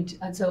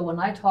 And so when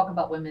I talk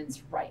about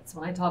women's rights,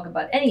 when I talk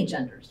about any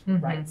gender's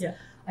rights,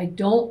 I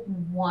don't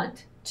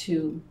want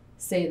to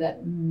say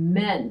that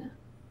men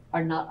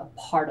are not a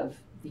part of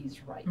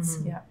these rights.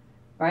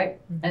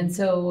 Right? And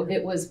so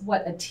it was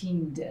what a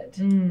team did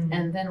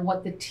and then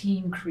what the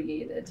team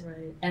created.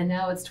 And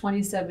now it's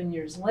 27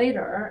 years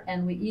later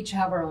and we each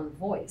have our own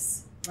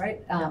voice,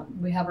 right?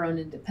 We have our own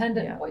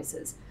independent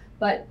voices.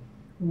 But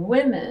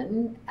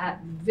women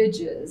at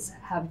Vijay's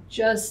have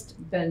just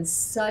been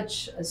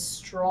such a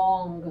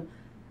strong,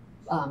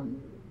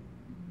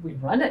 we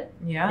run it.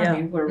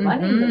 We're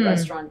running the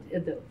restaurant,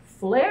 the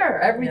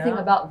flair, everything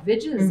about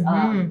Vijay's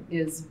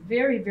is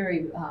very,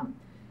 very,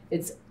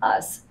 it's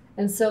us.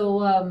 And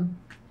so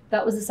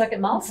that was the second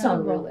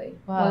milestone, really,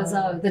 was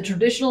the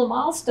traditional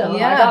milestone.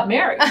 I got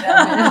married.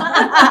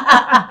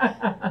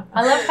 I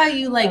love how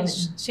you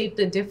shaped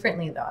it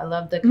differently, though. I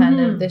love the kind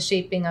of the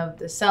shaping of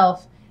the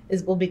self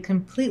will be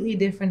completely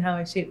different how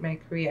I shape my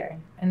career,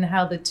 and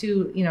how the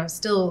two,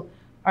 still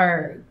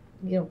are,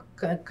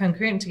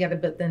 concurrent together,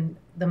 but then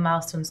the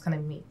milestones kind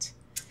of meet.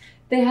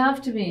 They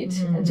have to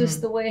meet, just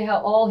the way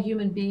how all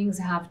human beings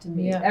have to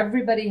meet.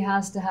 Everybody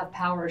has to have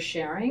power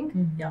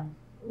sharing.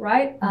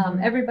 Right?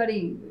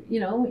 Everybody,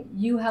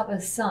 you have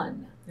a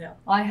son.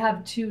 I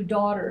have 2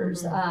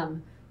 daughters.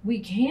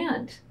 We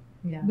can't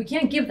Yeah. We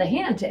can't give the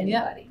hand to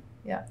anybody.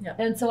 Yeah.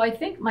 And so I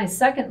think my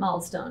second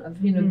milestone of,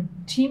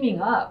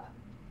 teaming up,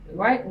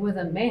 right, with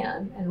a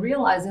man and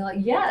realizing like,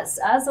 yes,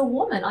 as a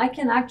woman, I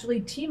can actually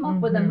team up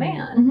with a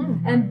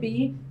man and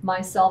be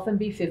myself and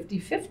be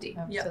 50-50.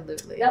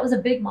 Absolutely. That was a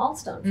big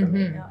milestone for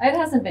me. It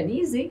hasn't been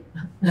easy.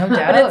 No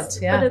doubt.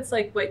 But it's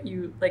like what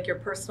you, like your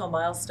personal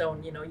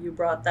milestone, you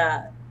brought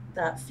that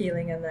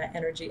feeling and that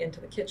energy into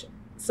the kitchen.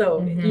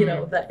 So,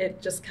 that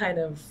it just kind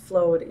of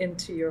flowed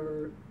into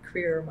your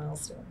career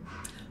milestone.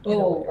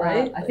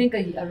 Right? I think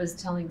I was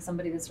telling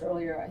somebody this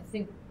earlier. I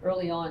think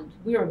early on,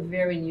 we were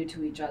very new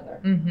to each other.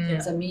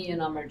 So me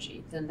and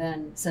Amarjeet, and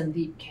then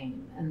Sandeep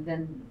came, and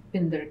then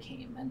Binder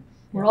came, and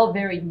we're all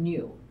very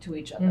new to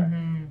each other.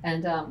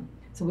 And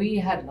so we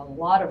had a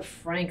lot of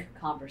frank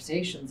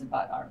conversations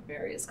about our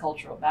various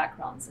cultural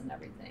backgrounds and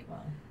everything.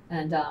 Wow.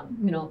 And,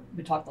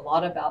 we talked a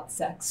lot about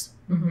sex,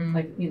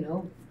 like,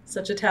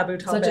 such a taboo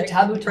topic. Such a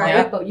taboo topic,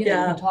 right? but we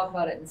can talk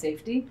about it in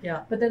safety.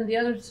 Yeah. But then the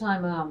other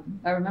time,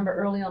 I remember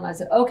early on, I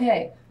said,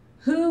 okay,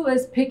 who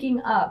is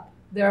picking up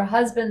their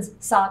husband's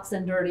socks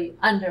and dirty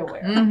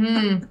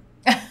underwear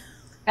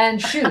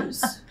and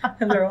shoes?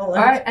 And they're all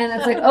right? And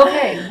it's like,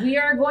 okay, we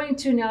are going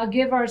to now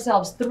give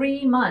ourselves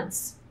 3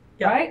 months,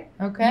 right?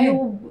 Okay.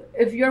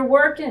 If you're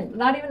working,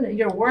 not even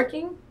you're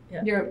working,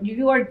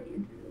 you are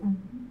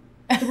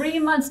 3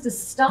 months to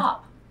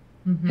stop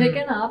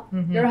picking up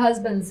your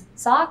husband's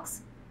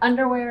socks,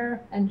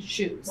 underwear, and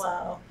shoes.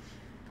 Wow.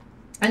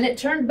 And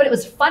but it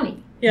was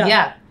funny.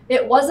 Yeah.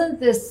 It wasn't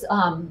this,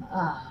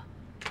 Meeru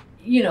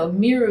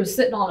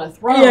sitting on a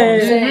throne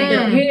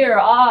saying, here,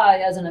 I,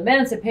 as an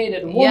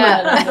emancipated woman,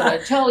 I'm going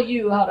to tell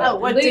you how to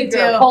lead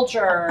your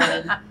culture.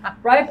 And,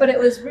 right? But it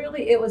was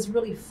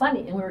really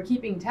funny, and we were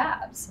keeping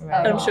tabs.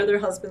 Right. I'm sure their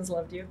husbands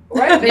loved you.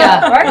 Right?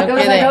 Yeah. Right? No it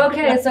was kidding. like,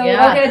 okay, so, okay,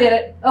 I did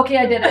it. Okay,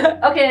 I did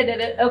it. Okay, I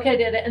did it. Okay, I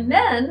did it. And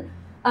then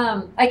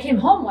I came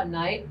home one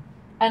night,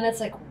 and it's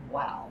like,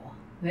 wow,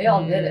 they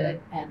all did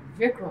it, and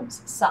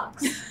Vikram's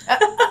socks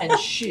and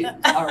shoes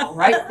are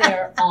right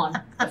there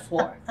on the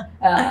floor.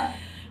 I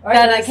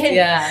came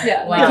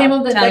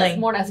home the next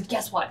morning, I said,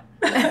 guess what?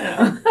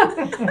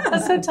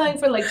 That's so telling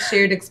for like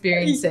shared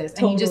experiences.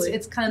 Totally. And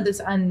it's kind of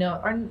this unknown,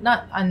 or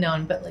not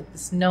unknown, but like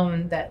this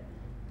known that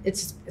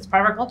it's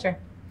part of our culture.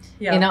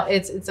 Yeah.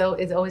 It's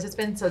always has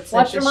been, so it's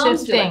Watch such your a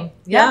moms do shifting. it.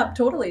 Yeah,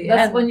 totally.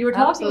 That's when you were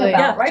talking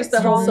about, right? Just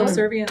the whole So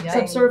subservient thing.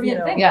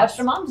 subservient thing. Yes. Watch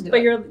your moms do it.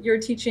 But you're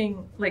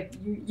teaching, like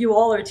you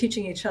all are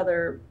teaching each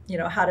other,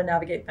 how to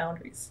navigate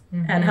boundaries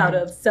and how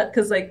to set,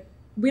 because like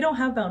we don't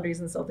have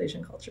boundaries in South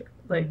Asian culture.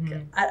 Like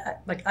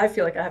I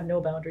feel like I have no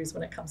boundaries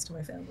when it comes to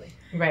my family.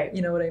 Right.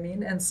 You know what I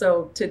mean? And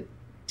so to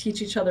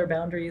teach each other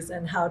boundaries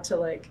and how to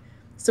like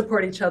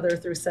support each other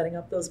through setting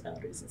up those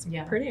boundaries, it's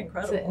pretty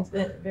incredible. It's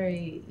a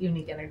very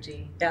unique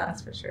energy. Yeah.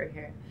 That's for sure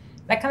here.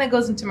 That kind of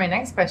goes into my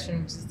next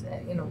question, which is,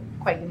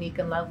 quite unique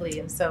and lovely.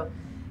 And so,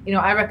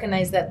 I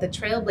recognize that the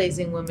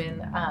trailblazing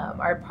women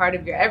are part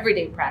of your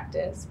everyday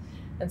practice.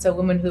 And so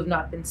women who have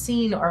not been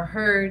seen or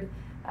heard,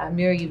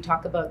 Meeru, you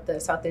talk about the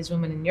South Asian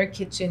women in your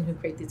kitchen who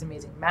create these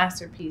amazing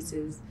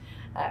masterpieces,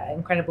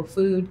 incredible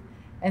food.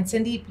 And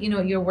Sandeep,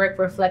 your work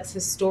reflects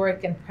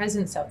historic and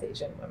present South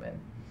Asian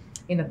women.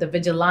 The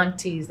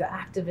vigilantes, the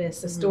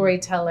activists, the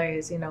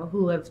storytellers,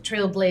 who have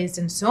trailblazed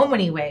in so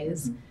many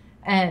ways,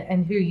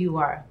 and who you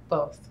are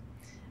both,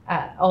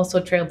 also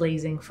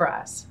trailblazing for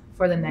us,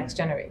 for the next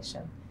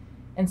generation.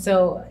 And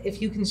so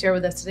if you can share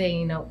with us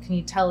today, can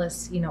you tell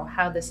us,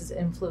 how this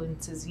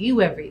influences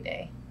you every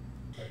day?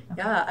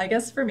 Yeah, I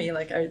guess for me,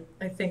 like I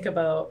think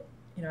about,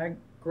 I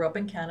grew up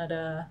in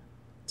Canada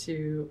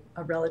to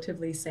a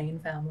relatively sane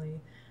family.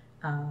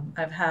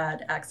 I've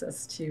had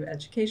access to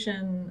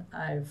education.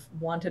 I've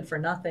wanted for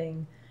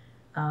nothing.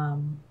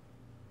 And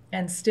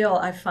still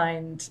I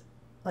find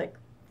like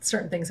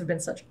certain things have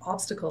been such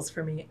obstacles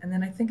for me. And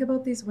then I think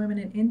about these women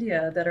in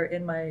India that are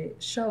in my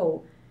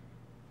show,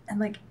 and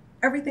like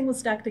everything was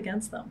stacked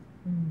against them,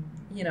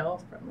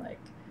 from like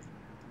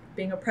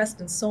being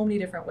oppressed in so many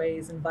different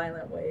ways, in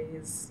violent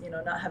ways,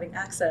 not having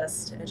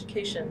access to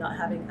education, not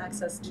having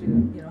access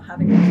to,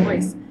 having a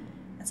voice.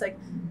 It's like,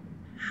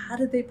 how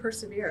did they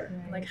persevere?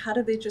 Right. Like, how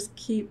did they just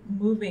keep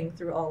moving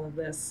through all of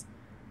this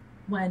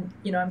when,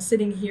 I'm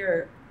sitting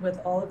here with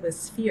all of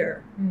this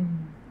fear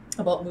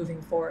about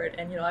moving forward?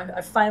 And,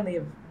 I finally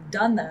have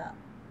done that,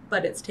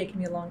 but it's taken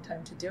me a long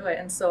time to do it.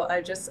 And so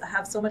I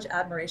have so much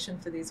admiration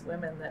for these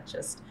women that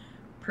just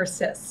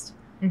persist,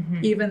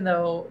 even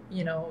though,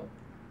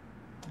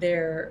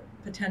 they're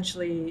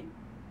potentially,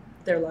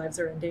 their lives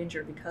are in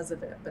danger because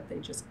of it, but they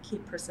just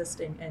keep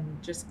persisting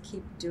and just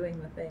keep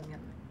doing the thing.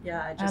 And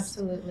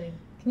absolutely.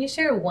 Can you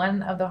share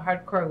one of the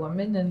hardcore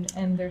women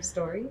and their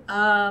story?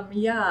 A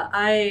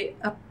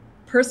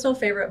personal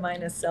favorite of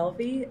mine is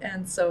Selvi.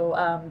 And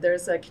so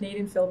there's a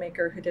Canadian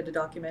filmmaker who did a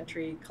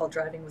documentary called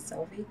Driving with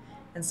Selvi.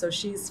 And so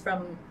she's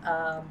from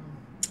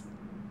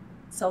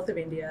south of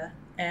India,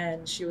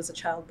 and she was a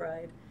child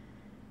bride,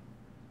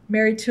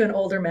 married to an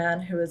older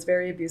man who was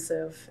very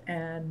abusive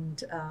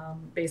and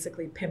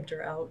basically pimped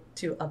her out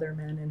to other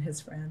men and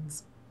his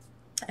friends.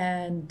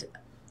 And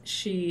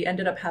she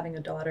ended up having a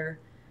daughter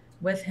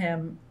with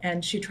him,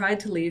 and she tried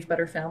to leave, but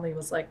her family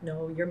was like,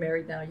 no, you're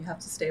married now, you have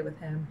to stay with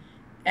him.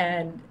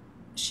 And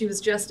she was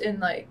just in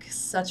like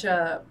such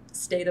a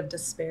state of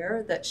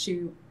despair that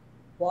she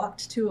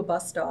walked to a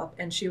bus stop,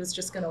 and she was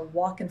just going to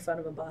walk in front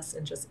of a bus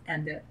and just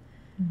end it.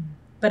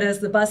 But as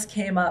the bus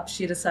came up,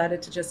 she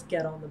decided to just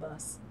get on the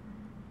bus.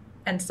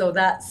 And so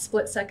that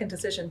split-second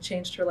decision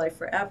changed her life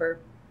forever.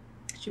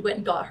 She went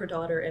and got her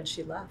daughter, and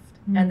she left.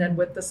 And then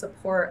with the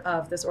support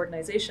of this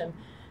organization,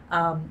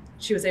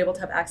 she was able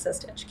to have access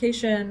to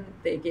education.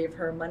 They gave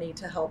her money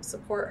to help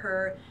support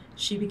her.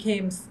 She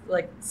became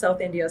like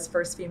South India's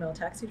first female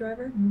taxi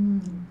driver.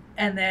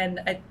 And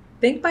then I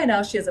think by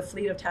now she has a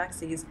fleet of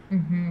taxis,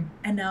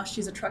 and now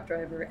she's a truck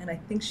driver, and I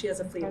think she has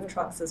a fleet of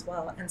trucks as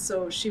well. And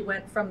so she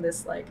went from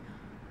this like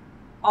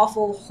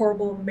awful,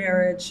 horrible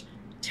marriage,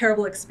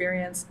 terrible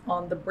experience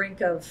on the brink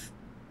of,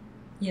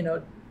 you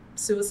know,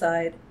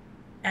 suicide.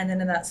 And then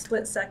in that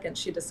split second,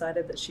 she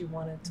decided that she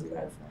wanted to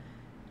live.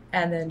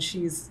 And then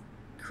she's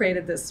carved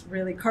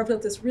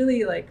out this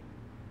really like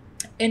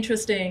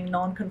interesting,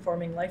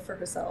 non-conforming life for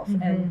herself.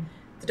 And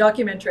the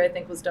documentary, I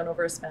think, was done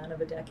over a span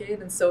of a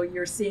decade. And so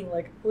you're seeing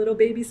like little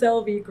baby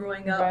Selvi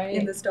growing up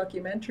in this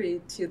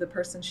documentary to the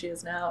person she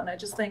is now. And I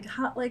just think,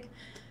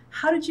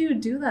 how did you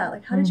do that?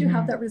 Like, how did you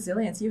have that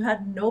resilience? You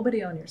had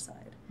nobody on your side.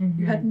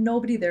 You had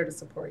nobody there to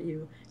support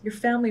you. Your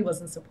family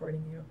wasn't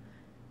supporting you,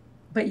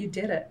 but you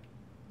did it.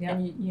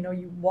 And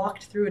you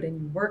walked through it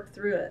and you worked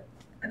through it.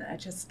 And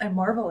I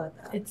marvel at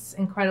that. It's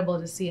incredible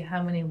to see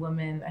how many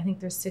women, I think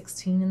there's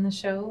 16 in the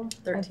show.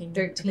 13.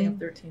 13.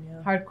 13,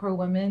 yeah. Hardcore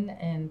women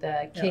and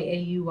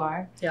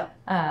KAUR. Yeah.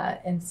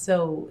 And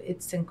so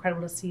it's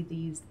incredible to see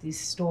these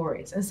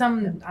stories. And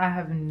some I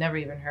have never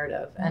even heard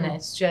of. And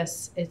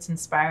it's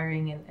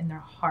inspiring, and they're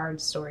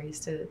hard stories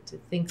to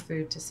think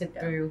through, to sit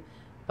through.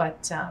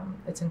 But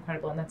it's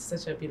incredible, and that's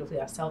such a beautiful,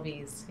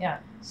 Selvi's,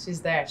 she's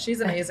there. She's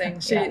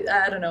amazing.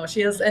 I don't know,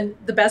 she has, and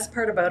the best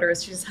part about her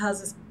is she just has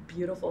this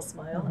beautiful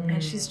smile,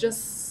 and she's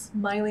just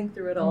smiling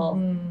through it all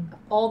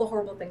the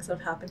horrible things that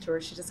have happened to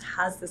her. She just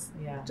has this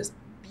just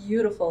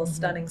beautiful,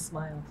 stunning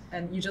smile,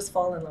 and you just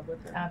fall in love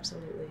with her.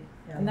 Absolutely.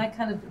 And that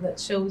kind of that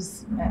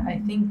shows,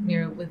 I think,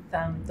 Meeru, with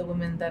the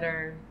women that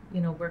are,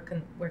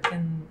 working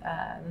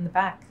in the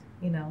back,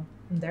 in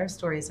their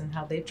stories and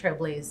how they've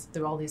trailblazed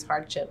through all these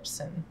hardships.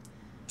 And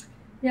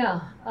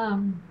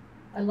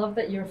I love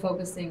that you're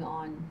focusing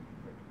on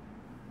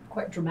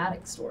quite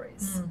dramatic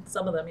stories.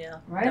 Some of them,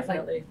 right?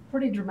 Definitely. Like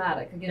pretty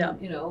dramatic. Again,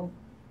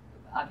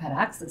 I've had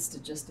access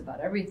to just about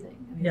everything.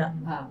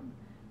 I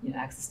mean,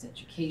 access to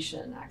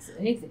education, access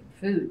to anything,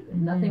 food,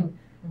 nothing.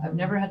 I've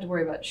never had to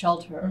worry about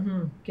shelter,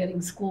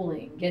 getting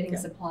schooling, getting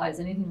supplies,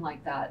 anything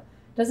like that.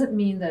 Doesn't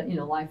mean that,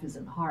 life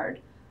isn't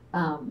hard.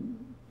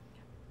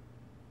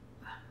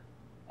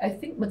 I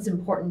think what's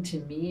important to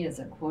me as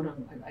a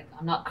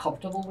I'm not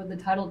comfortable with the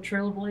title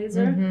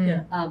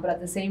trailblazer, but at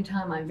the same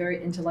time, I'm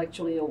very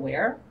intellectually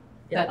aware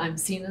that I'm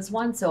seen as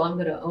one, so I'm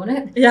going to own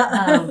it.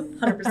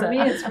 100%. For me,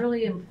 it's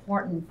really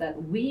important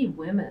that we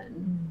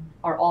women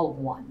are all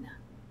one.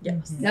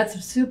 Yes.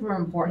 That's super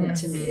important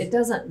to me. It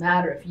doesn't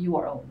matter if you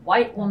are a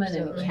white woman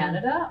in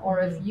Canada or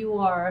if you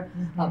are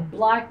a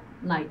Black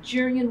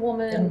Nigerian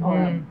woman or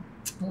a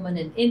woman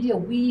in India.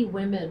 We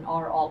women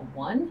are all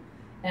one,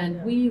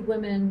 and we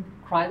women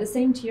cry the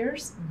same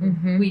tears.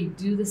 We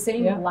do the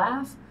same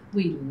laugh.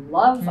 We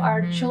love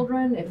our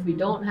children. If we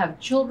don't have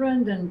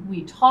children, then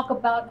we talk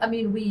about,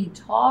 we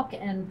talk,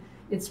 and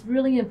it's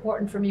really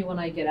important for me when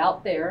I get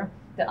out there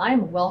that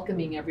I'm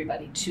welcoming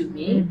everybody to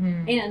me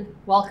and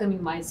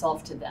welcoming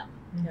myself to them.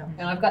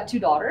 And I've got 2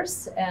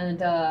 daughters,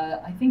 and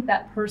I think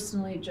that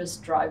personally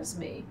just drives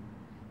me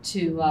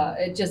to,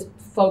 it just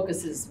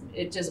focuses,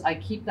 I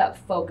keep that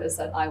focus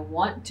that I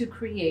want to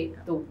create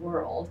the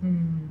world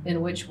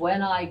in which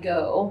when I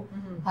go,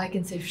 I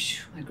can say,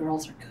 my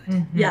girls are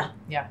good. Yeah,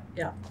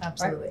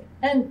 absolutely. Right?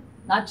 And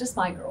not just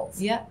my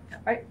girls.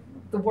 Right?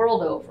 The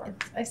world over.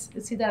 I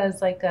see that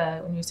as like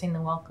when you're saying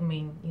the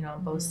welcoming,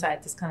 on both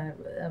sides, this kind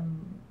of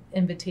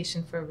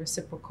invitation for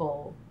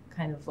reciprocal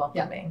kind of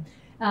welcoming.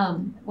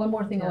 One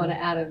more thing I want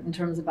to add in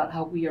terms about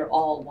how we are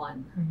all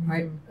one,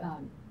 right?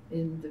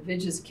 In the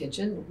Vidge's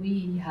kitchen,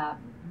 we have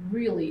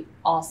really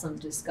awesome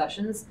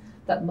discussions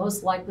that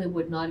most likely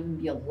would not even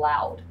be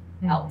allowed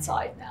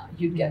outside now.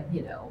 You'd get,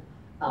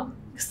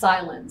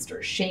 silenced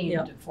or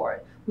shamed for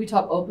it. We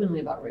talk openly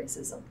about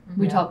racism.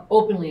 We talk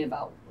openly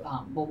about,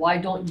 well, why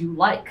don't you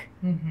like?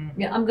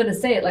 I'm going to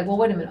say it like, well,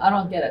 wait a minute, I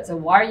don't get it. So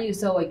why are you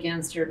so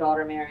against your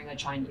daughter marrying a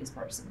Chinese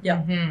person?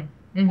 And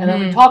then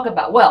we talk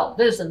about, well,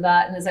 this and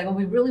that, and it's like, well,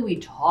 we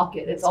talk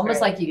it. It's almost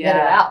like you get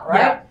it out,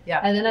 right?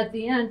 And then at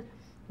the end,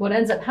 what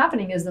ends up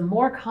happening is the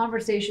more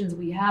conversations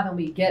we have and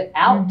we get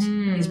out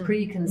these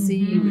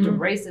preconceived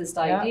racist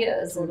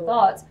ideas and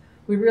thoughts,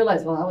 we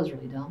realize, well, that was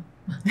really dumb.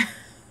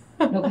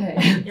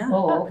 Okay.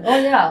 Oh,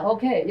 yeah.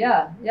 Okay.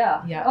 Yeah.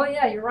 Oh,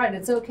 yeah. You're right.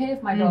 It's okay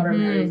if my daughter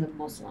marries a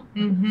Muslim.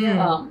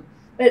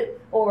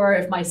 Or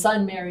if my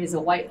son marries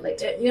a white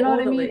lady. You know what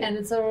I mean? And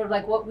it's sort of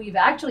like what we've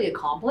actually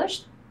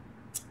accomplished.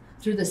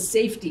 through the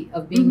safety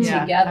of being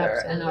Yeah, together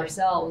and absolutely.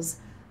 ourselves.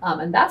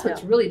 And that's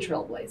what's really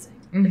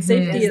trailblazing.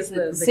 Safety is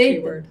the key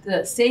safe, word.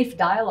 the safe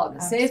dialogue,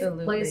 a safe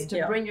Absolutely. place to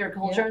Yeah. bring your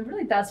culture, Yeah. and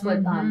really that's what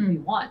we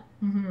want,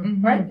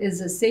 Mhm. right? Is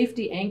a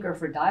safety anchor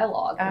for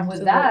dialogue. And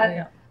with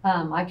Absolutely.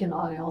 that,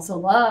 I also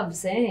love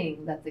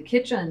saying that the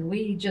kitchen,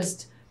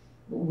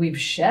 we've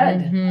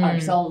shed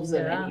ourselves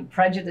of Yeah. any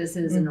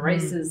prejudices and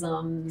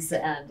racisms,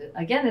 and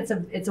again,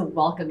 it's a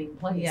welcoming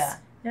place. Yeah.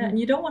 Yeah, and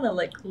you don't want to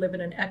like live in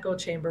an echo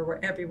chamber where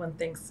everyone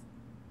thinks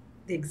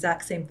the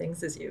exact same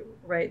things as you,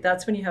 right?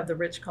 That's when you have the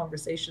rich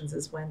conversations,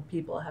 is when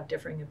people have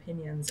differing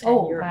opinions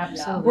and you're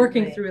absolutely.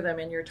 working through them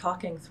and you're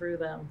talking through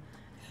them.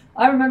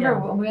 I remember Yeah.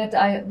 when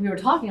we were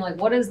talking, like,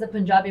 what is the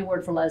Punjabi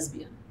word for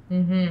lesbian?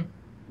 Mm-hmm.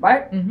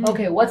 Right? Mhm.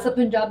 Okay, what's the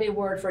Punjabi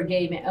word for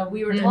gay man? And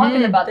we were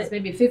talking about this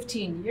maybe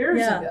 15 years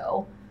Yeah.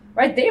 ago,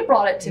 right? They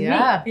brought it to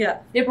Yeah. Yeah, me.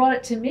 They brought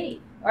it to me,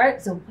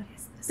 right? So what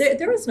is this?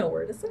 there is no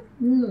word, is there?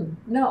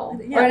 No.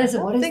 Yeah. Right? I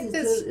said, what is think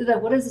this?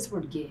 What is this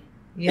word gay?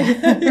 Yeah.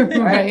 Right?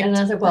 Right. And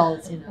I was like, well,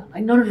 it's,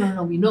 like,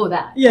 no, we know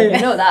that. Yeah, Like, yeah.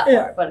 we know that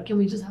Yeah. part, but can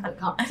we just have a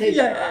conversation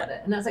Yeah, about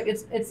it? And I was like,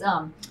 it's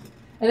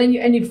and then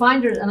you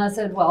find her, and I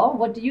said, well,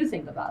 what do you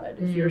think about it?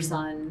 If your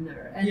son,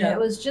 and Yeah. it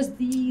was just,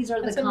 these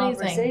are That's the amazing.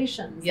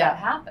 conversations Yeah. that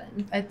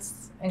happen.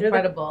 It's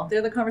incredible.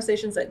 They're the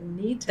conversations that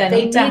need to That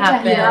happen. need to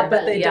happen,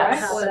 but they don't yes.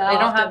 happen They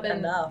don't often happen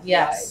enough.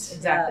 Yes, Right.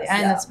 exactly. Yes.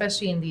 And Yeah.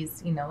 especially in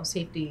these,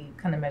 safety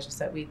kind of measures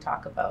that we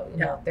talk about. You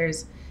know, Yeah.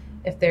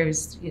 if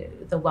there's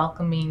the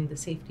welcoming, the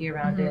safety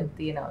around Mhm.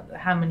 it,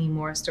 how many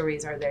more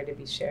stories are there to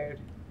be shared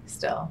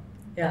still?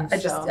 Yeah,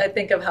 And I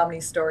think of how many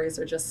stories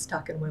are just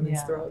stuck in women's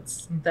Yeah.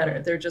 throats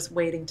that they're just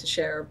waiting to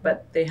share,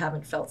 but they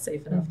haven't felt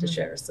safe enough to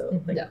share. So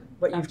like Yeah.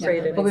 what you've Absolutely.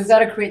 created But we've is got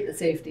to create the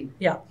safety.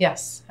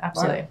 Yes,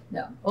 absolutely.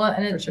 Yeah. Well,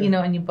 and For it, sure.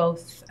 and you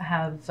both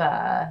have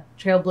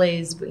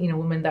trailblazed,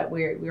 women that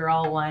we're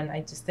all one. I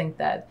just think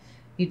that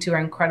you two are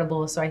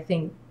incredible. So I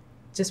think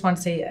just want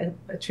to say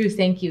a true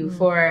thank you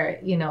for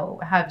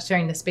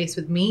sharing the space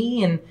with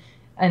me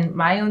and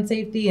my own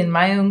safety and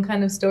my own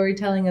kind of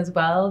storytelling as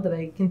well that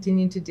I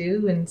continue to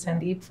do, and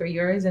Sandeep for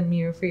yours and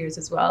Meeru for yours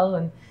as well.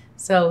 And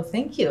so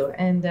thank you,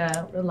 and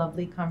a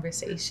lovely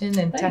conversation,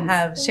 and to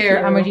Thanks. share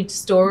you. Amarjeet's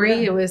story.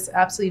 Yeah. It was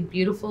absolutely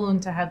beautiful, and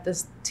to have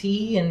this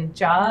tea and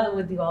Johal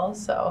with you all.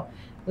 So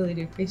really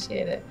do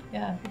appreciate it.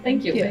 Yeah.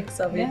 Thank you. Thanks,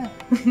 Sylvia.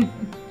 Yeah.